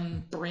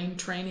one brain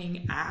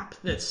training app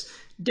that's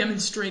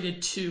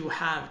demonstrated to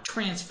have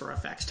transfer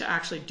effects, to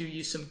actually do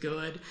you some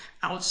good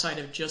outside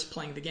of just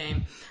playing the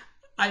game.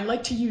 I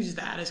like to use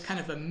that as kind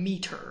of a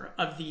meter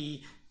of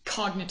the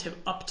cognitive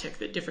uptick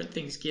that different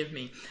things give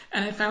me.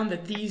 And I found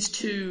that these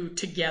two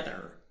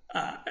together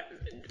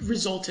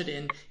resulted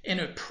in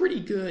a pretty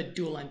good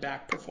Dual and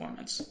Back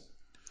performance.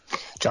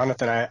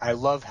 Jonathan, I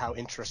love how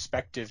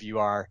introspective you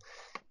are.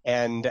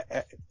 And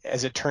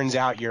as it turns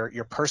out,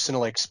 your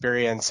personal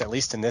experience, at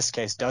least in this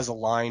case, does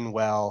align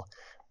well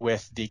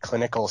with the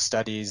clinical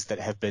studies that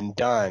have been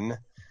done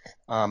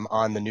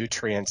on the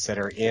nutrients that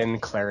are in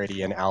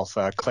Clarity and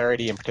Alpha.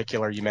 Clarity in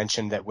particular, you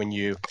mentioned that when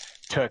you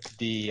took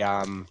the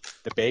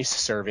base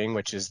serving,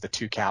 which is the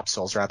 2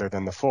 capsules rather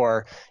than the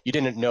 4, you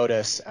didn't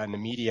notice an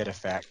immediate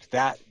effect.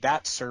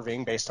 That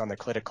serving, based on the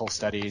clinical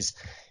studies,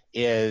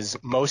 is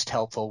most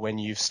helpful when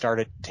you've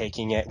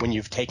taken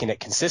it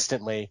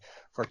consistently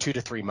for 2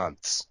 to 3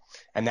 months.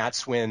 And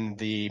that's when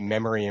the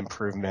memory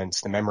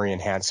improvements, the memory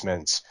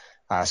enhancements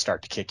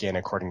start to kick in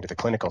according to the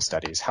clinical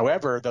studies.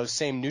 However, those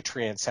same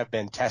nutrients have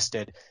been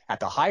tested at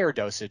the higher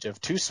dosage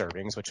of 2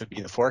 servings, which would be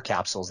the 4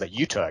 capsules that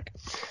you took.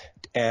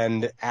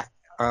 And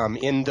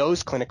in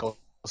those clinical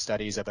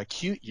studies of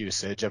acute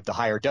usage of the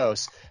higher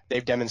dose,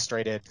 they've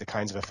demonstrated the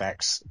kinds of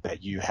effects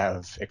that you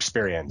have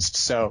experienced.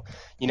 So,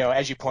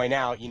 as you point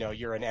out,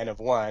 you're an N of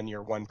 1,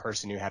 you're one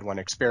person who had one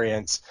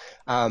experience.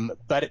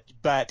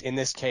 But in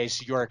this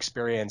case, your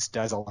experience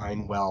does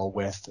align well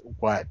with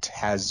what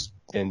has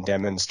been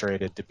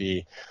demonstrated to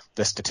be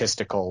the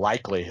statistical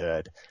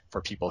likelihood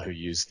for people who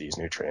use these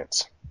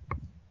nutrients.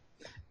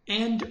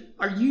 And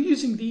are you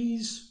using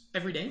these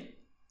every day?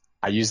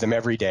 I use them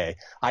every day.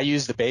 I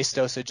use the base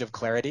dosage of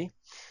Clarity.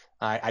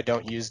 I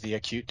don't use the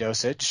acute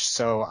dosage.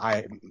 So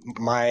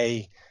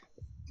my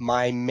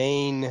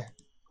main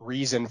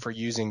reason for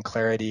using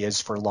Clarity is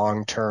for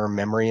long-term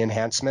memory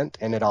enhancement,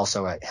 and it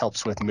also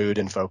helps with mood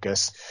and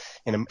focus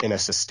in a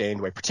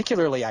sustained way.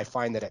 Particularly, I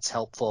find that it's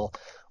helpful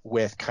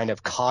with kind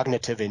of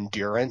cognitive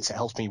endurance. It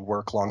helps me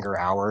work longer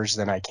hours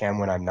than I can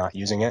when I'm not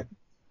using it.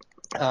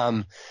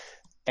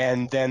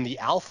 And then the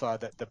Alpha,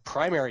 the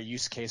primary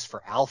use case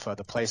for Alpha,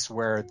 the place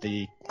where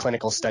the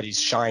clinical studies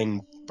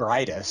shine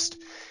brightest,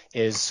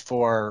 is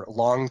for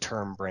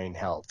long-term brain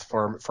health,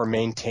 for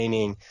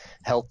maintaining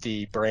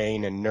healthy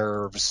brain and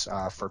nerves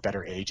for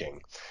better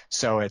aging.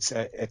 So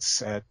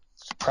it's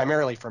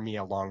primarily for me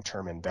a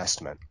long-term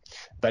investment.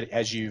 But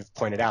as you've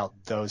pointed out,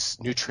 those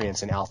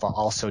nutrients in Alpha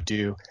also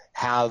do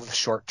have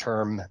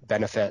short-term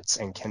benefits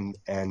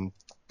and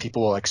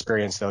people will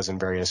experience those in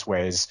various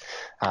ways,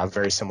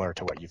 very similar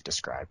to what you've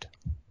described.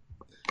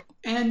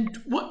 And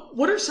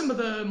what are some of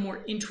the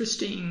more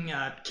interesting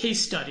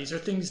case studies or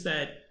things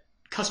that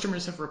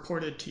customers have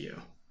reported to you?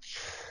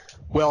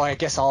 Well, I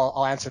guess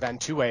I'll answer that in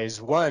 2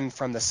 ways. One,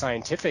 from the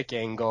scientific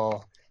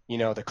angle,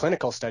 the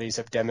clinical studies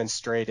have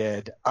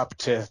demonstrated up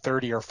to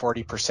 30 or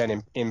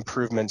 40%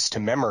 improvements to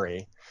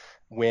memory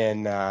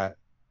when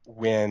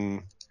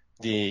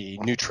the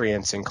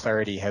nutrients in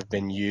Clarity have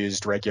been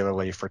used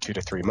regularly for 2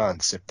 to 3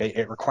 months.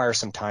 It requires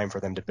some time for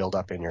them to build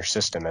up in your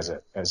system, as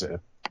it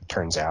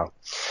turns out.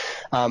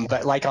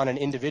 But like on an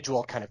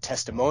individual kind of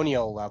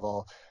testimonial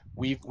level,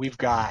 we've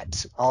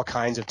got all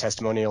kinds of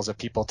testimonials of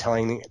people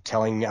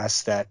telling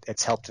us that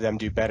it's helped them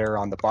do better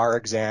on the bar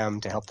exam,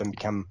 to help them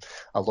become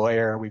a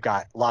lawyer. We've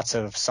got lots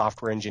of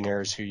software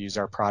engineers who use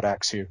our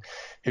products who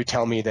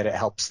tell me that it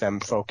helps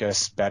them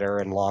focus better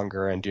and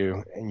longer and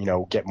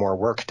get more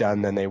work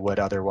done than they would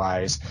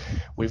otherwise.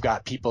 We've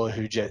got people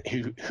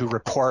who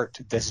report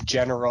this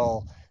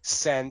general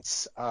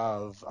sense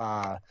of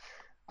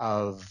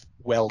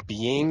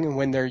well-being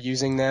when they're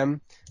using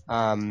them.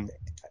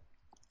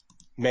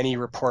 Many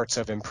reports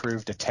of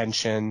improved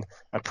attention,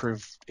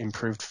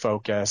 improved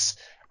focus.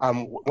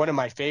 One of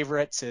my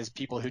favorites is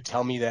people who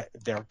tell me that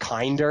they're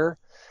kinder,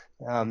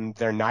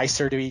 they're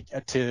nicer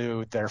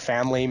to their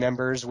family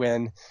members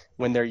when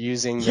they're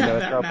using the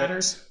nootropics. That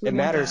matters. It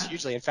matters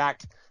hugely. In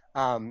fact,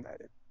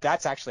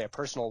 that's actually a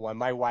personal one.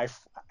 My wife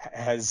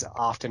has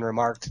often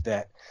remarked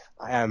that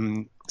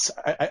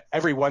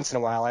every once in a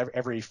while,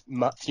 every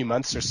few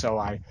months or so,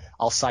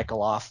 I'll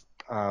cycle off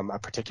a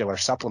particular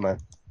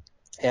supplement.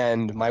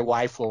 And my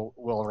wife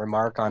will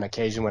remark on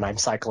occasion when I'm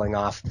cycling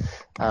off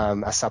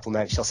a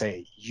supplement, she'll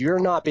say, "You're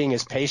not being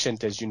as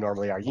patient as you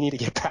normally are. You need to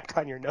get back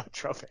on your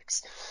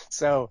nootropics."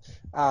 So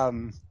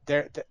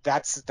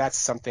that's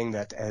something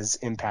that has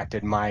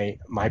impacted my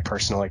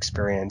personal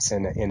experience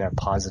in a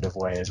positive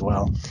way as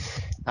well.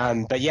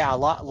 But yeah,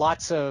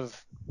 lots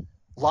of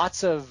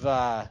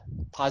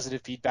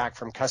positive feedback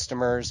from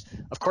customers.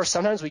 Of course,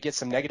 sometimes we get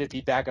some negative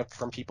feedback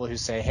from people who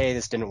say, hey,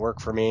 this didn't work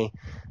for me.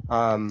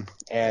 And,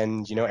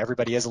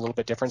 everybody is a little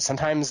bit different.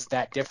 Sometimes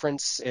that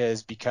difference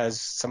is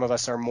because some of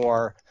us are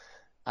more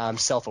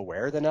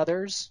self-aware than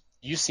others.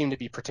 You seem to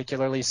be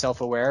particularly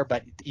self-aware,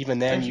 but even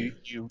then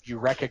you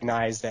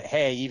recognize that,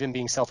 hey, even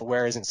being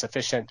self-aware isn't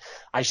sufficient.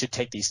 I should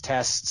take these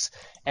tests.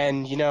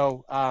 And,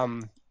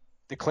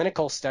 the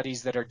clinical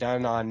studies that are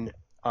done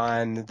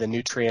on the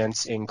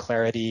nutrients in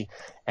Clarity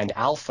and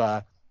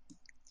Alpha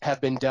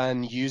have been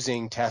done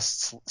using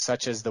tests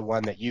such as the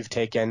one that you've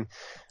taken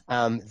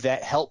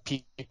that help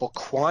people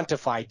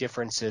quantify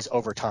differences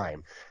over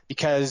time,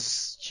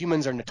 because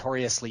humans are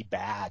notoriously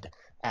bad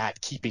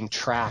at keeping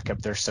track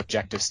of their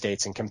subjective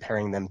states and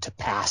comparing them to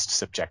past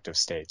subjective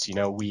states.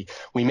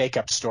 We make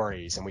up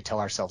stories and we tell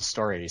ourselves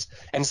stories.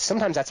 And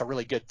sometimes that's a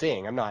really good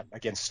thing. I'm not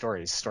against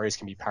stories. Stories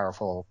can be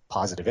powerful,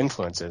 positive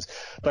influences,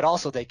 but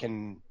also they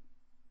can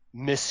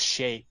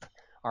misshape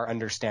our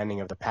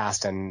understanding of the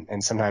past.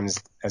 And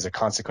sometimes as a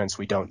consequence,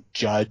 we don't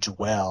judge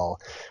well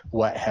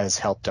what has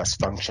helped us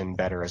function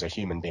better as a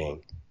human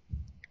being.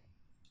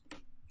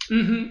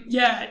 Mm-hmm.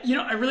 Yeah,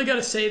 I really got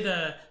to say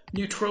the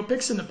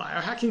nootropics and the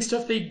biohacking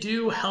stuff, they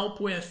do help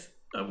with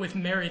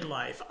married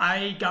life.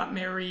 I got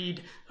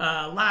married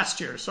last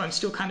year, so I'm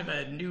still kind of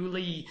a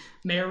newly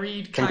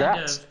married kind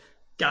Congrats. of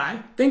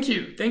guy. Thank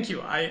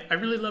you. I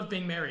really love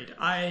being married.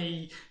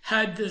 I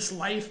had this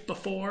life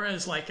before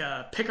as like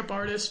a pickup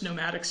artist,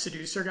 nomadic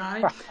seducer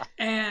guy,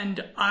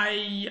 and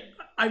I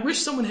wish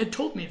someone had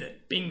told me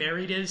that being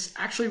married is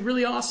actually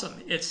really awesome.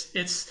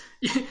 It's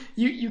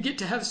you get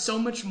to have so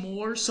much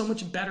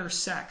better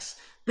sex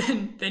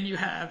than you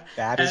have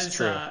That is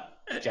true.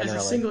 As a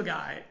single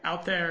guy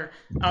out there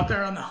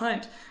on the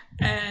hunt.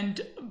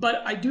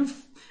 But I do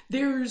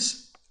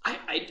there's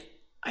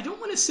I don't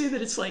want to say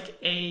that it's that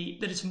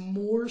it's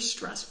more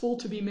stressful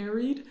to be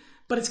married,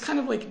 but it's kind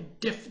of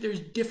like there's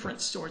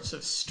different sorts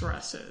of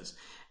stresses,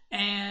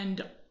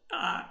 and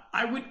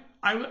I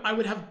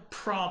would have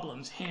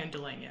problems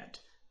handling it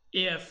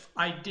if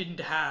I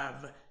didn't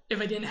have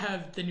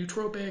the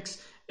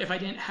nootropics, if I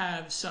didn't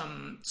have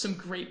some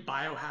great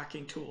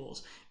biohacking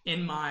tools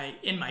in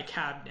my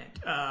cabinet.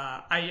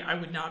 I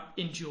would not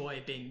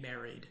enjoy being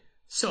married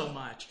so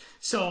much.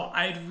 So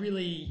I would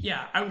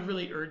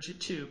really urge it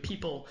to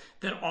people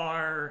that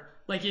are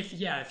like, if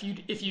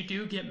you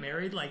do get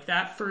married, like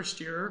that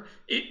first year,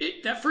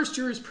 that first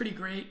year is pretty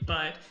great,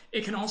 but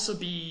it can also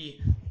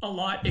be a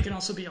lot. It can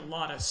also be a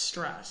lot of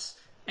stress,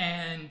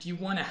 and you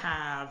want to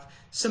have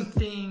some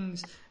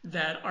things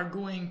that are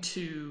going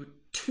to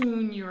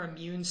tune your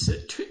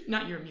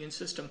not your immune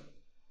system.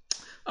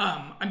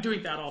 I'm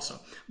doing that also,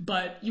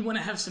 but you want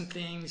to have some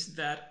things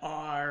that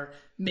are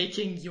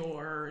making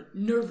your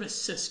nervous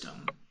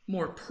system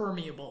more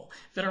permeable,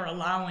 that are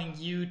allowing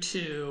you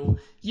to,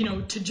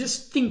 to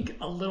just think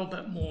a little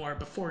bit more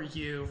before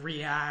you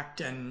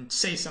react and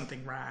say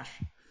something rash.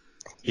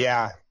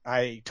 Yeah,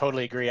 I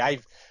totally agree.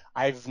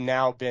 I've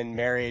now been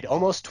married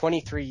almost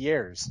 23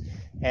 years,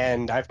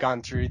 and I've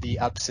gone through the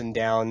ups and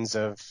downs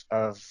of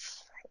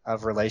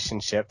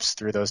relationships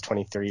through those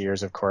 23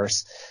 years. Of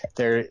course,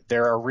 there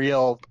are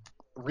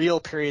real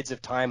periods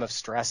of time of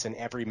stress in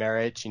every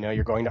marriage.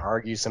 You're going to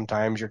argue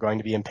sometimes, you're going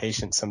to be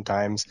impatient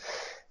sometimes.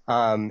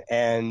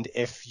 And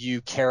if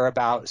you care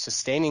about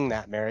sustaining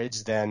that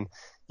marriage, then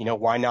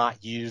why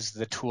not use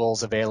the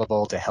tools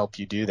available to help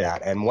you do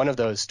that? And one of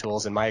those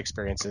tools, in my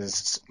experience,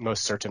 is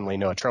most certainly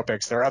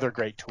nootropics. There are other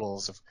great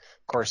tools, of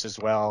course, as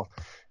well.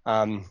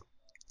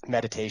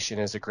 Meditation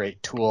is a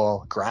great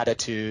tool.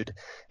 Gratitude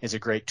is a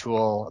great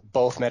tool.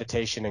 Both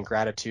meditation and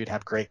gratitude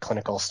have great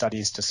clinical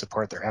studies to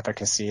support their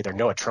efficacy, their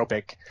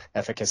nootropic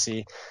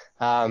efficacy.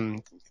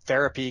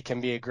 Therapy can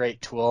be a great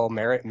tool.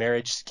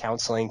 Marriage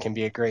counseling can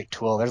be a great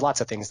tool. There's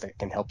lots of things that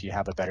can help you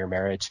have a better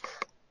marriage.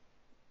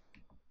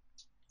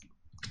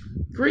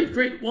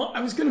 Great. Well,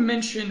 I was going to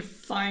mention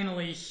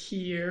finally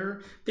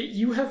here that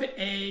you have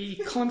a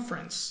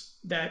conference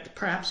that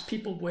perhaps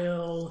people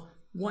will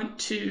want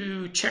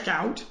to check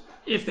out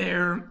if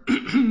they're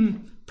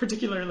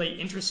particularly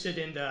interested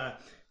in the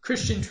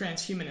Christian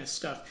transhumanist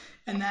stuff.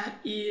 And that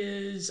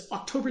is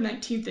October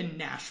 19th in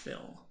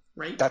Nashville,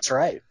 right? That's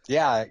right.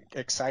 Yeah,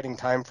 exciting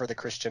time for the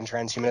Christian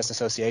Transhumanist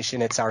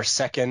Association. It's our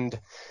second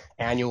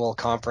annual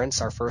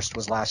conference. Our first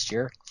was last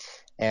year.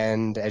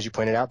 And as you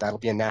pointed out, that'll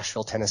be in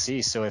Nashville,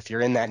 Tennessee. So if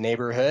you're in that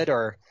neighborhood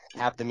or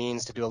have the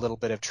means to do a little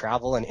bit of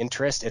travel and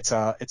interest, it's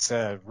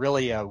a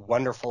really a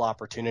wonderful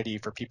opportunity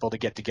for people to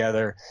get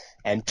together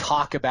and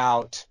talk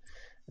about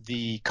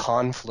the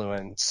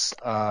confluence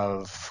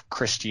of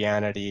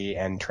Christianity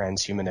and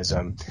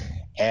transhumanism.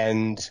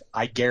 And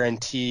I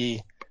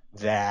guarantee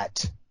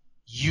that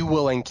you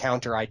will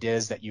encounter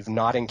ideas that you've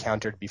not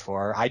encountered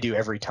before. I do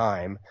every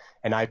time.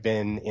 And I've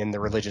been in the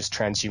religious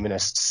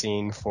transhumanist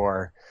scene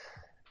for,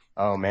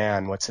 oh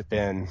man, what's it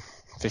been?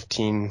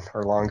 15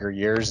 or longer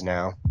years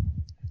now.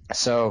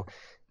 So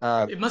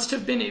it must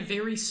have been a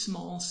very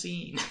small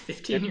scene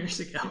 15 years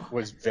ago. It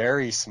was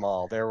very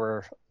small. There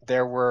were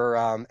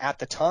at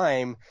the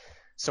time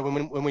So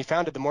when we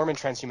founded the Mormon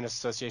Transhumanist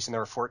Association,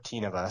 there were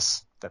 14 of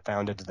us that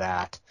founded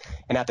that.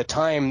 And at the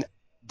time,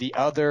 the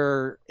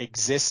other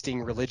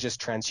existing religious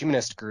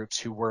transhumanist groups,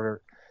 who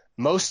were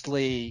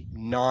mostly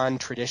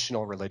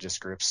non-traditional religious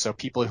groups, so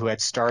people who had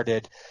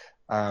started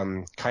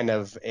they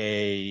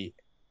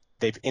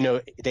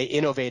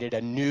innovated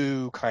a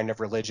new kind of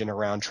religion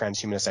around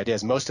transhumanist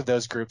ideas. Most of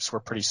those groups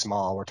were pretty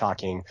small. We're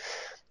talking,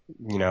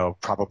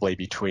 probably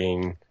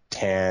between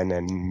 10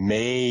 and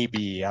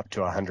maybe up to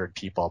 100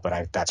 people,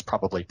 but that's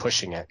probably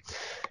pushing it.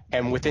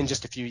 And within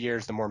just a few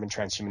years, the Mormon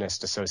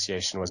Transhumanist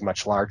Association was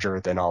much larger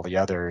than all the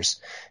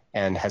others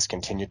and has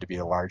continued to be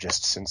the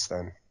largest since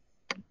then.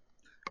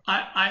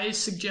 I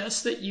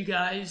suggest that you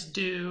guys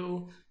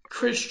do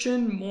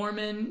Christian,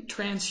 Mormon,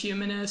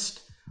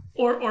 transhumanist,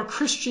 or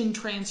Christian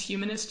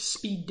transhumanist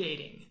speed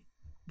dating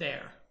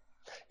there.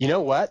 You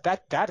know what?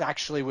 That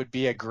actually would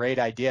be a great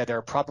idea. There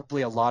are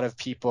probably a lot of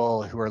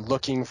people who are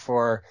looking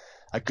for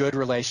a good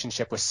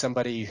relationship with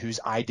somebody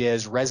whose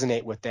ideas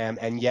resonate with them,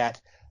 and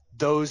yet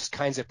those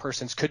kinds of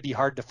persons could be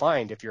hard to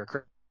find if you're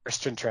a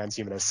Christian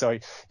transhumanist. So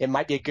it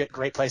might be a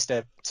great place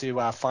to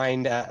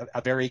find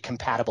a very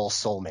compatible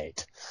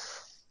soulmate.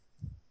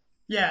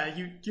 Yeah,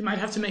 you might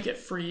have to make it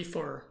free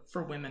for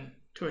women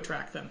to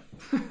attract them.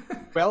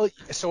 Well,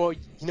 so you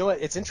know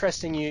what? It's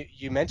interesting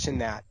you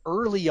mentioned that.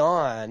 Early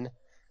on,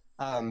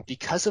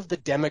 because of the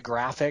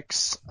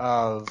demographics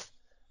of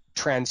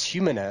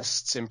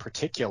transhumanists in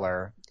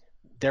particular,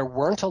 there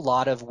weren't a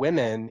lot of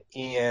women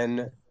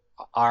in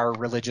our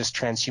religious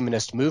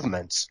transhumanist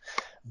movements,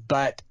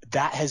 but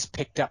that has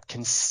picked up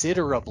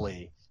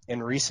considerably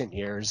in recent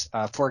years.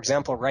 For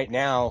example, right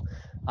now,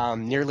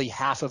 nearly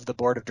half of the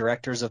board of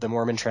directors of the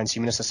Mormon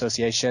Transhumanist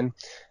Association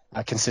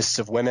consists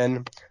of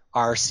women.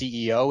 Our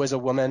CEO is a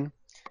woman,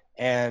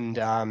 and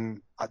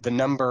the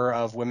number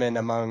of women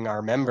among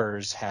our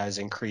members has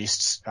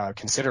increased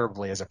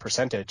considerably as a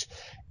percentage,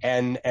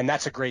 and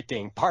that's a great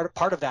thing.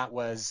 Part of that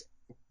was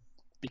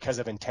because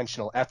of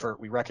intentional effort.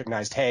 We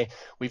recognized, hey,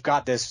 we've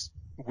got this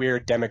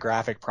weird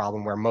demographic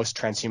problem where most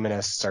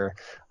transhumanists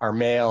are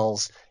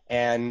males,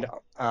 and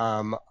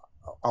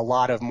a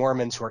lot of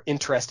Mormons who are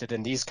interested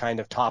in these kind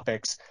of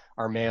topics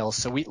are males.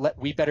 So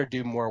we better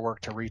do more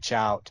work to reach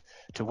out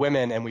to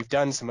women, and we've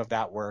done some of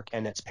that work,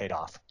 and it's paid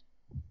off.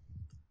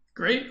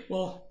 Great.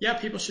 Well, yeah,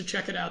 people should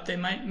check it out. They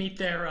might meet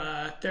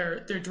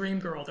their dream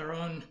girl, their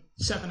own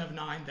 7 of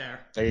 9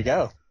 there. There you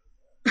go.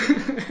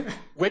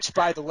 Which,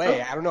 by the way,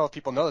 I don't know if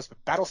people know this,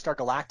 but Battlestar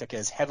Galactica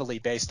is heavily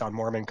based on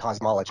Mormon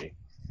cosmology.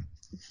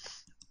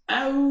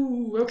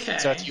 Oh, okay.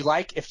 So if you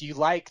like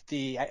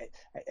the,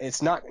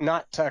 it's not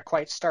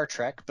quite Star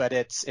Trek, but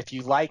if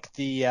you like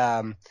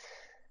the,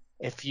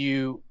 if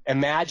you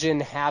imagine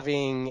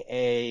having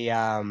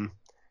a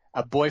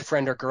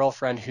boyfriend or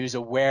girlfriend who's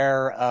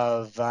aware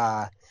of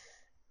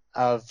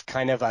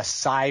kind of a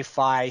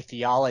sci-fi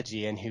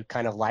theology and who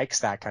kind of likes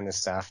that kind of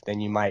stuff, then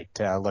you might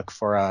look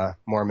for a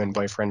Mormon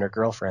boyfriend or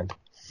girlfriend.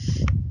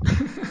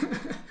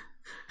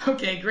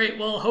 Okay, great.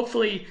 Well,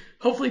 hopefully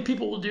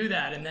people will do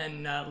that, and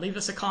then leave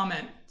us a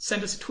comment,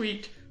 send us a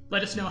tweet,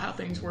 let us know how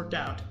things worked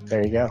out.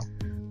 There you go.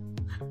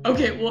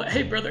 Okay, well,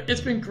 hey, brother, it's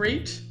been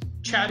great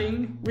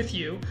chatting with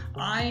you.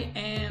 I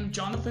am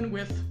Jonathan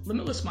with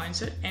Limitless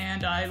Mindset,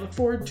 and I look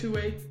forward to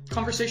a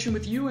conversation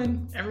with you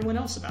and everyone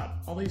else about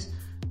all these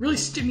really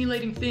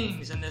stimulating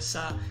things and this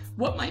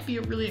what might be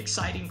a really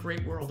exciting,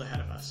 great world ahead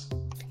of us.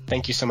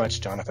 Thank you so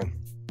much, Jonathan.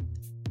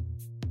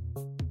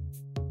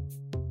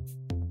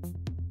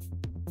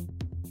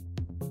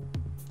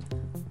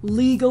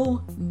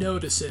 Legal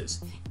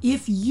notices.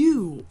 If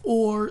you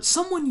or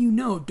someone you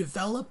know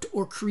developed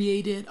or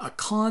created a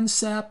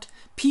concept,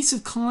 piece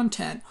of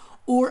content,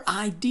 or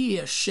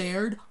idea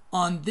shared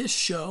on this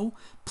show,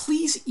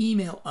 please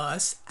email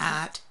us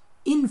at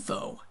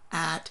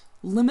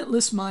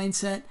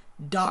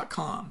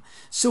info@limitlessmindset.com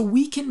so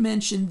we can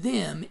mention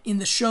them in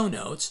the show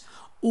notes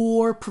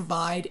or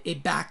provide a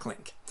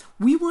backlink.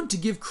 We want to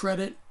give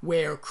credit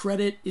where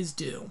credit is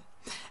due.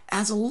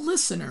 As a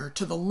listener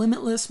to the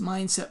Limitless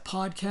Mindset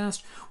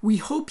podcast, we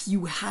hope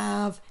you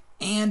have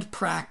and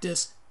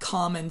practice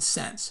common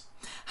sense.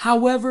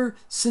 However,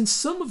 since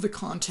some of the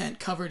content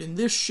covered in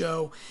this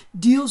show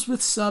deals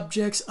with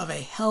subjects of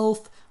a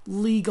health,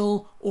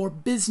 legal, or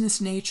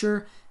business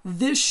nature,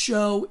 this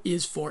show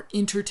is for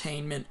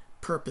entertainment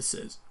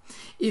purposes.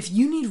 If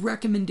you need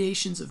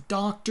recommendations of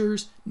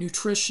doctors,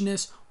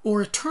 nutritionists,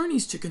 or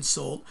attorneys to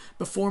consult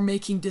before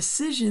making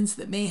decisions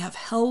that may have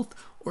health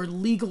or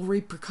legal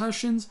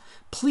repercussions,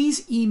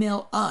 please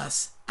email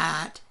us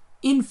at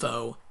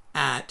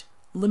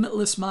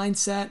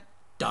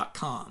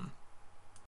info@limitlessmindset.com.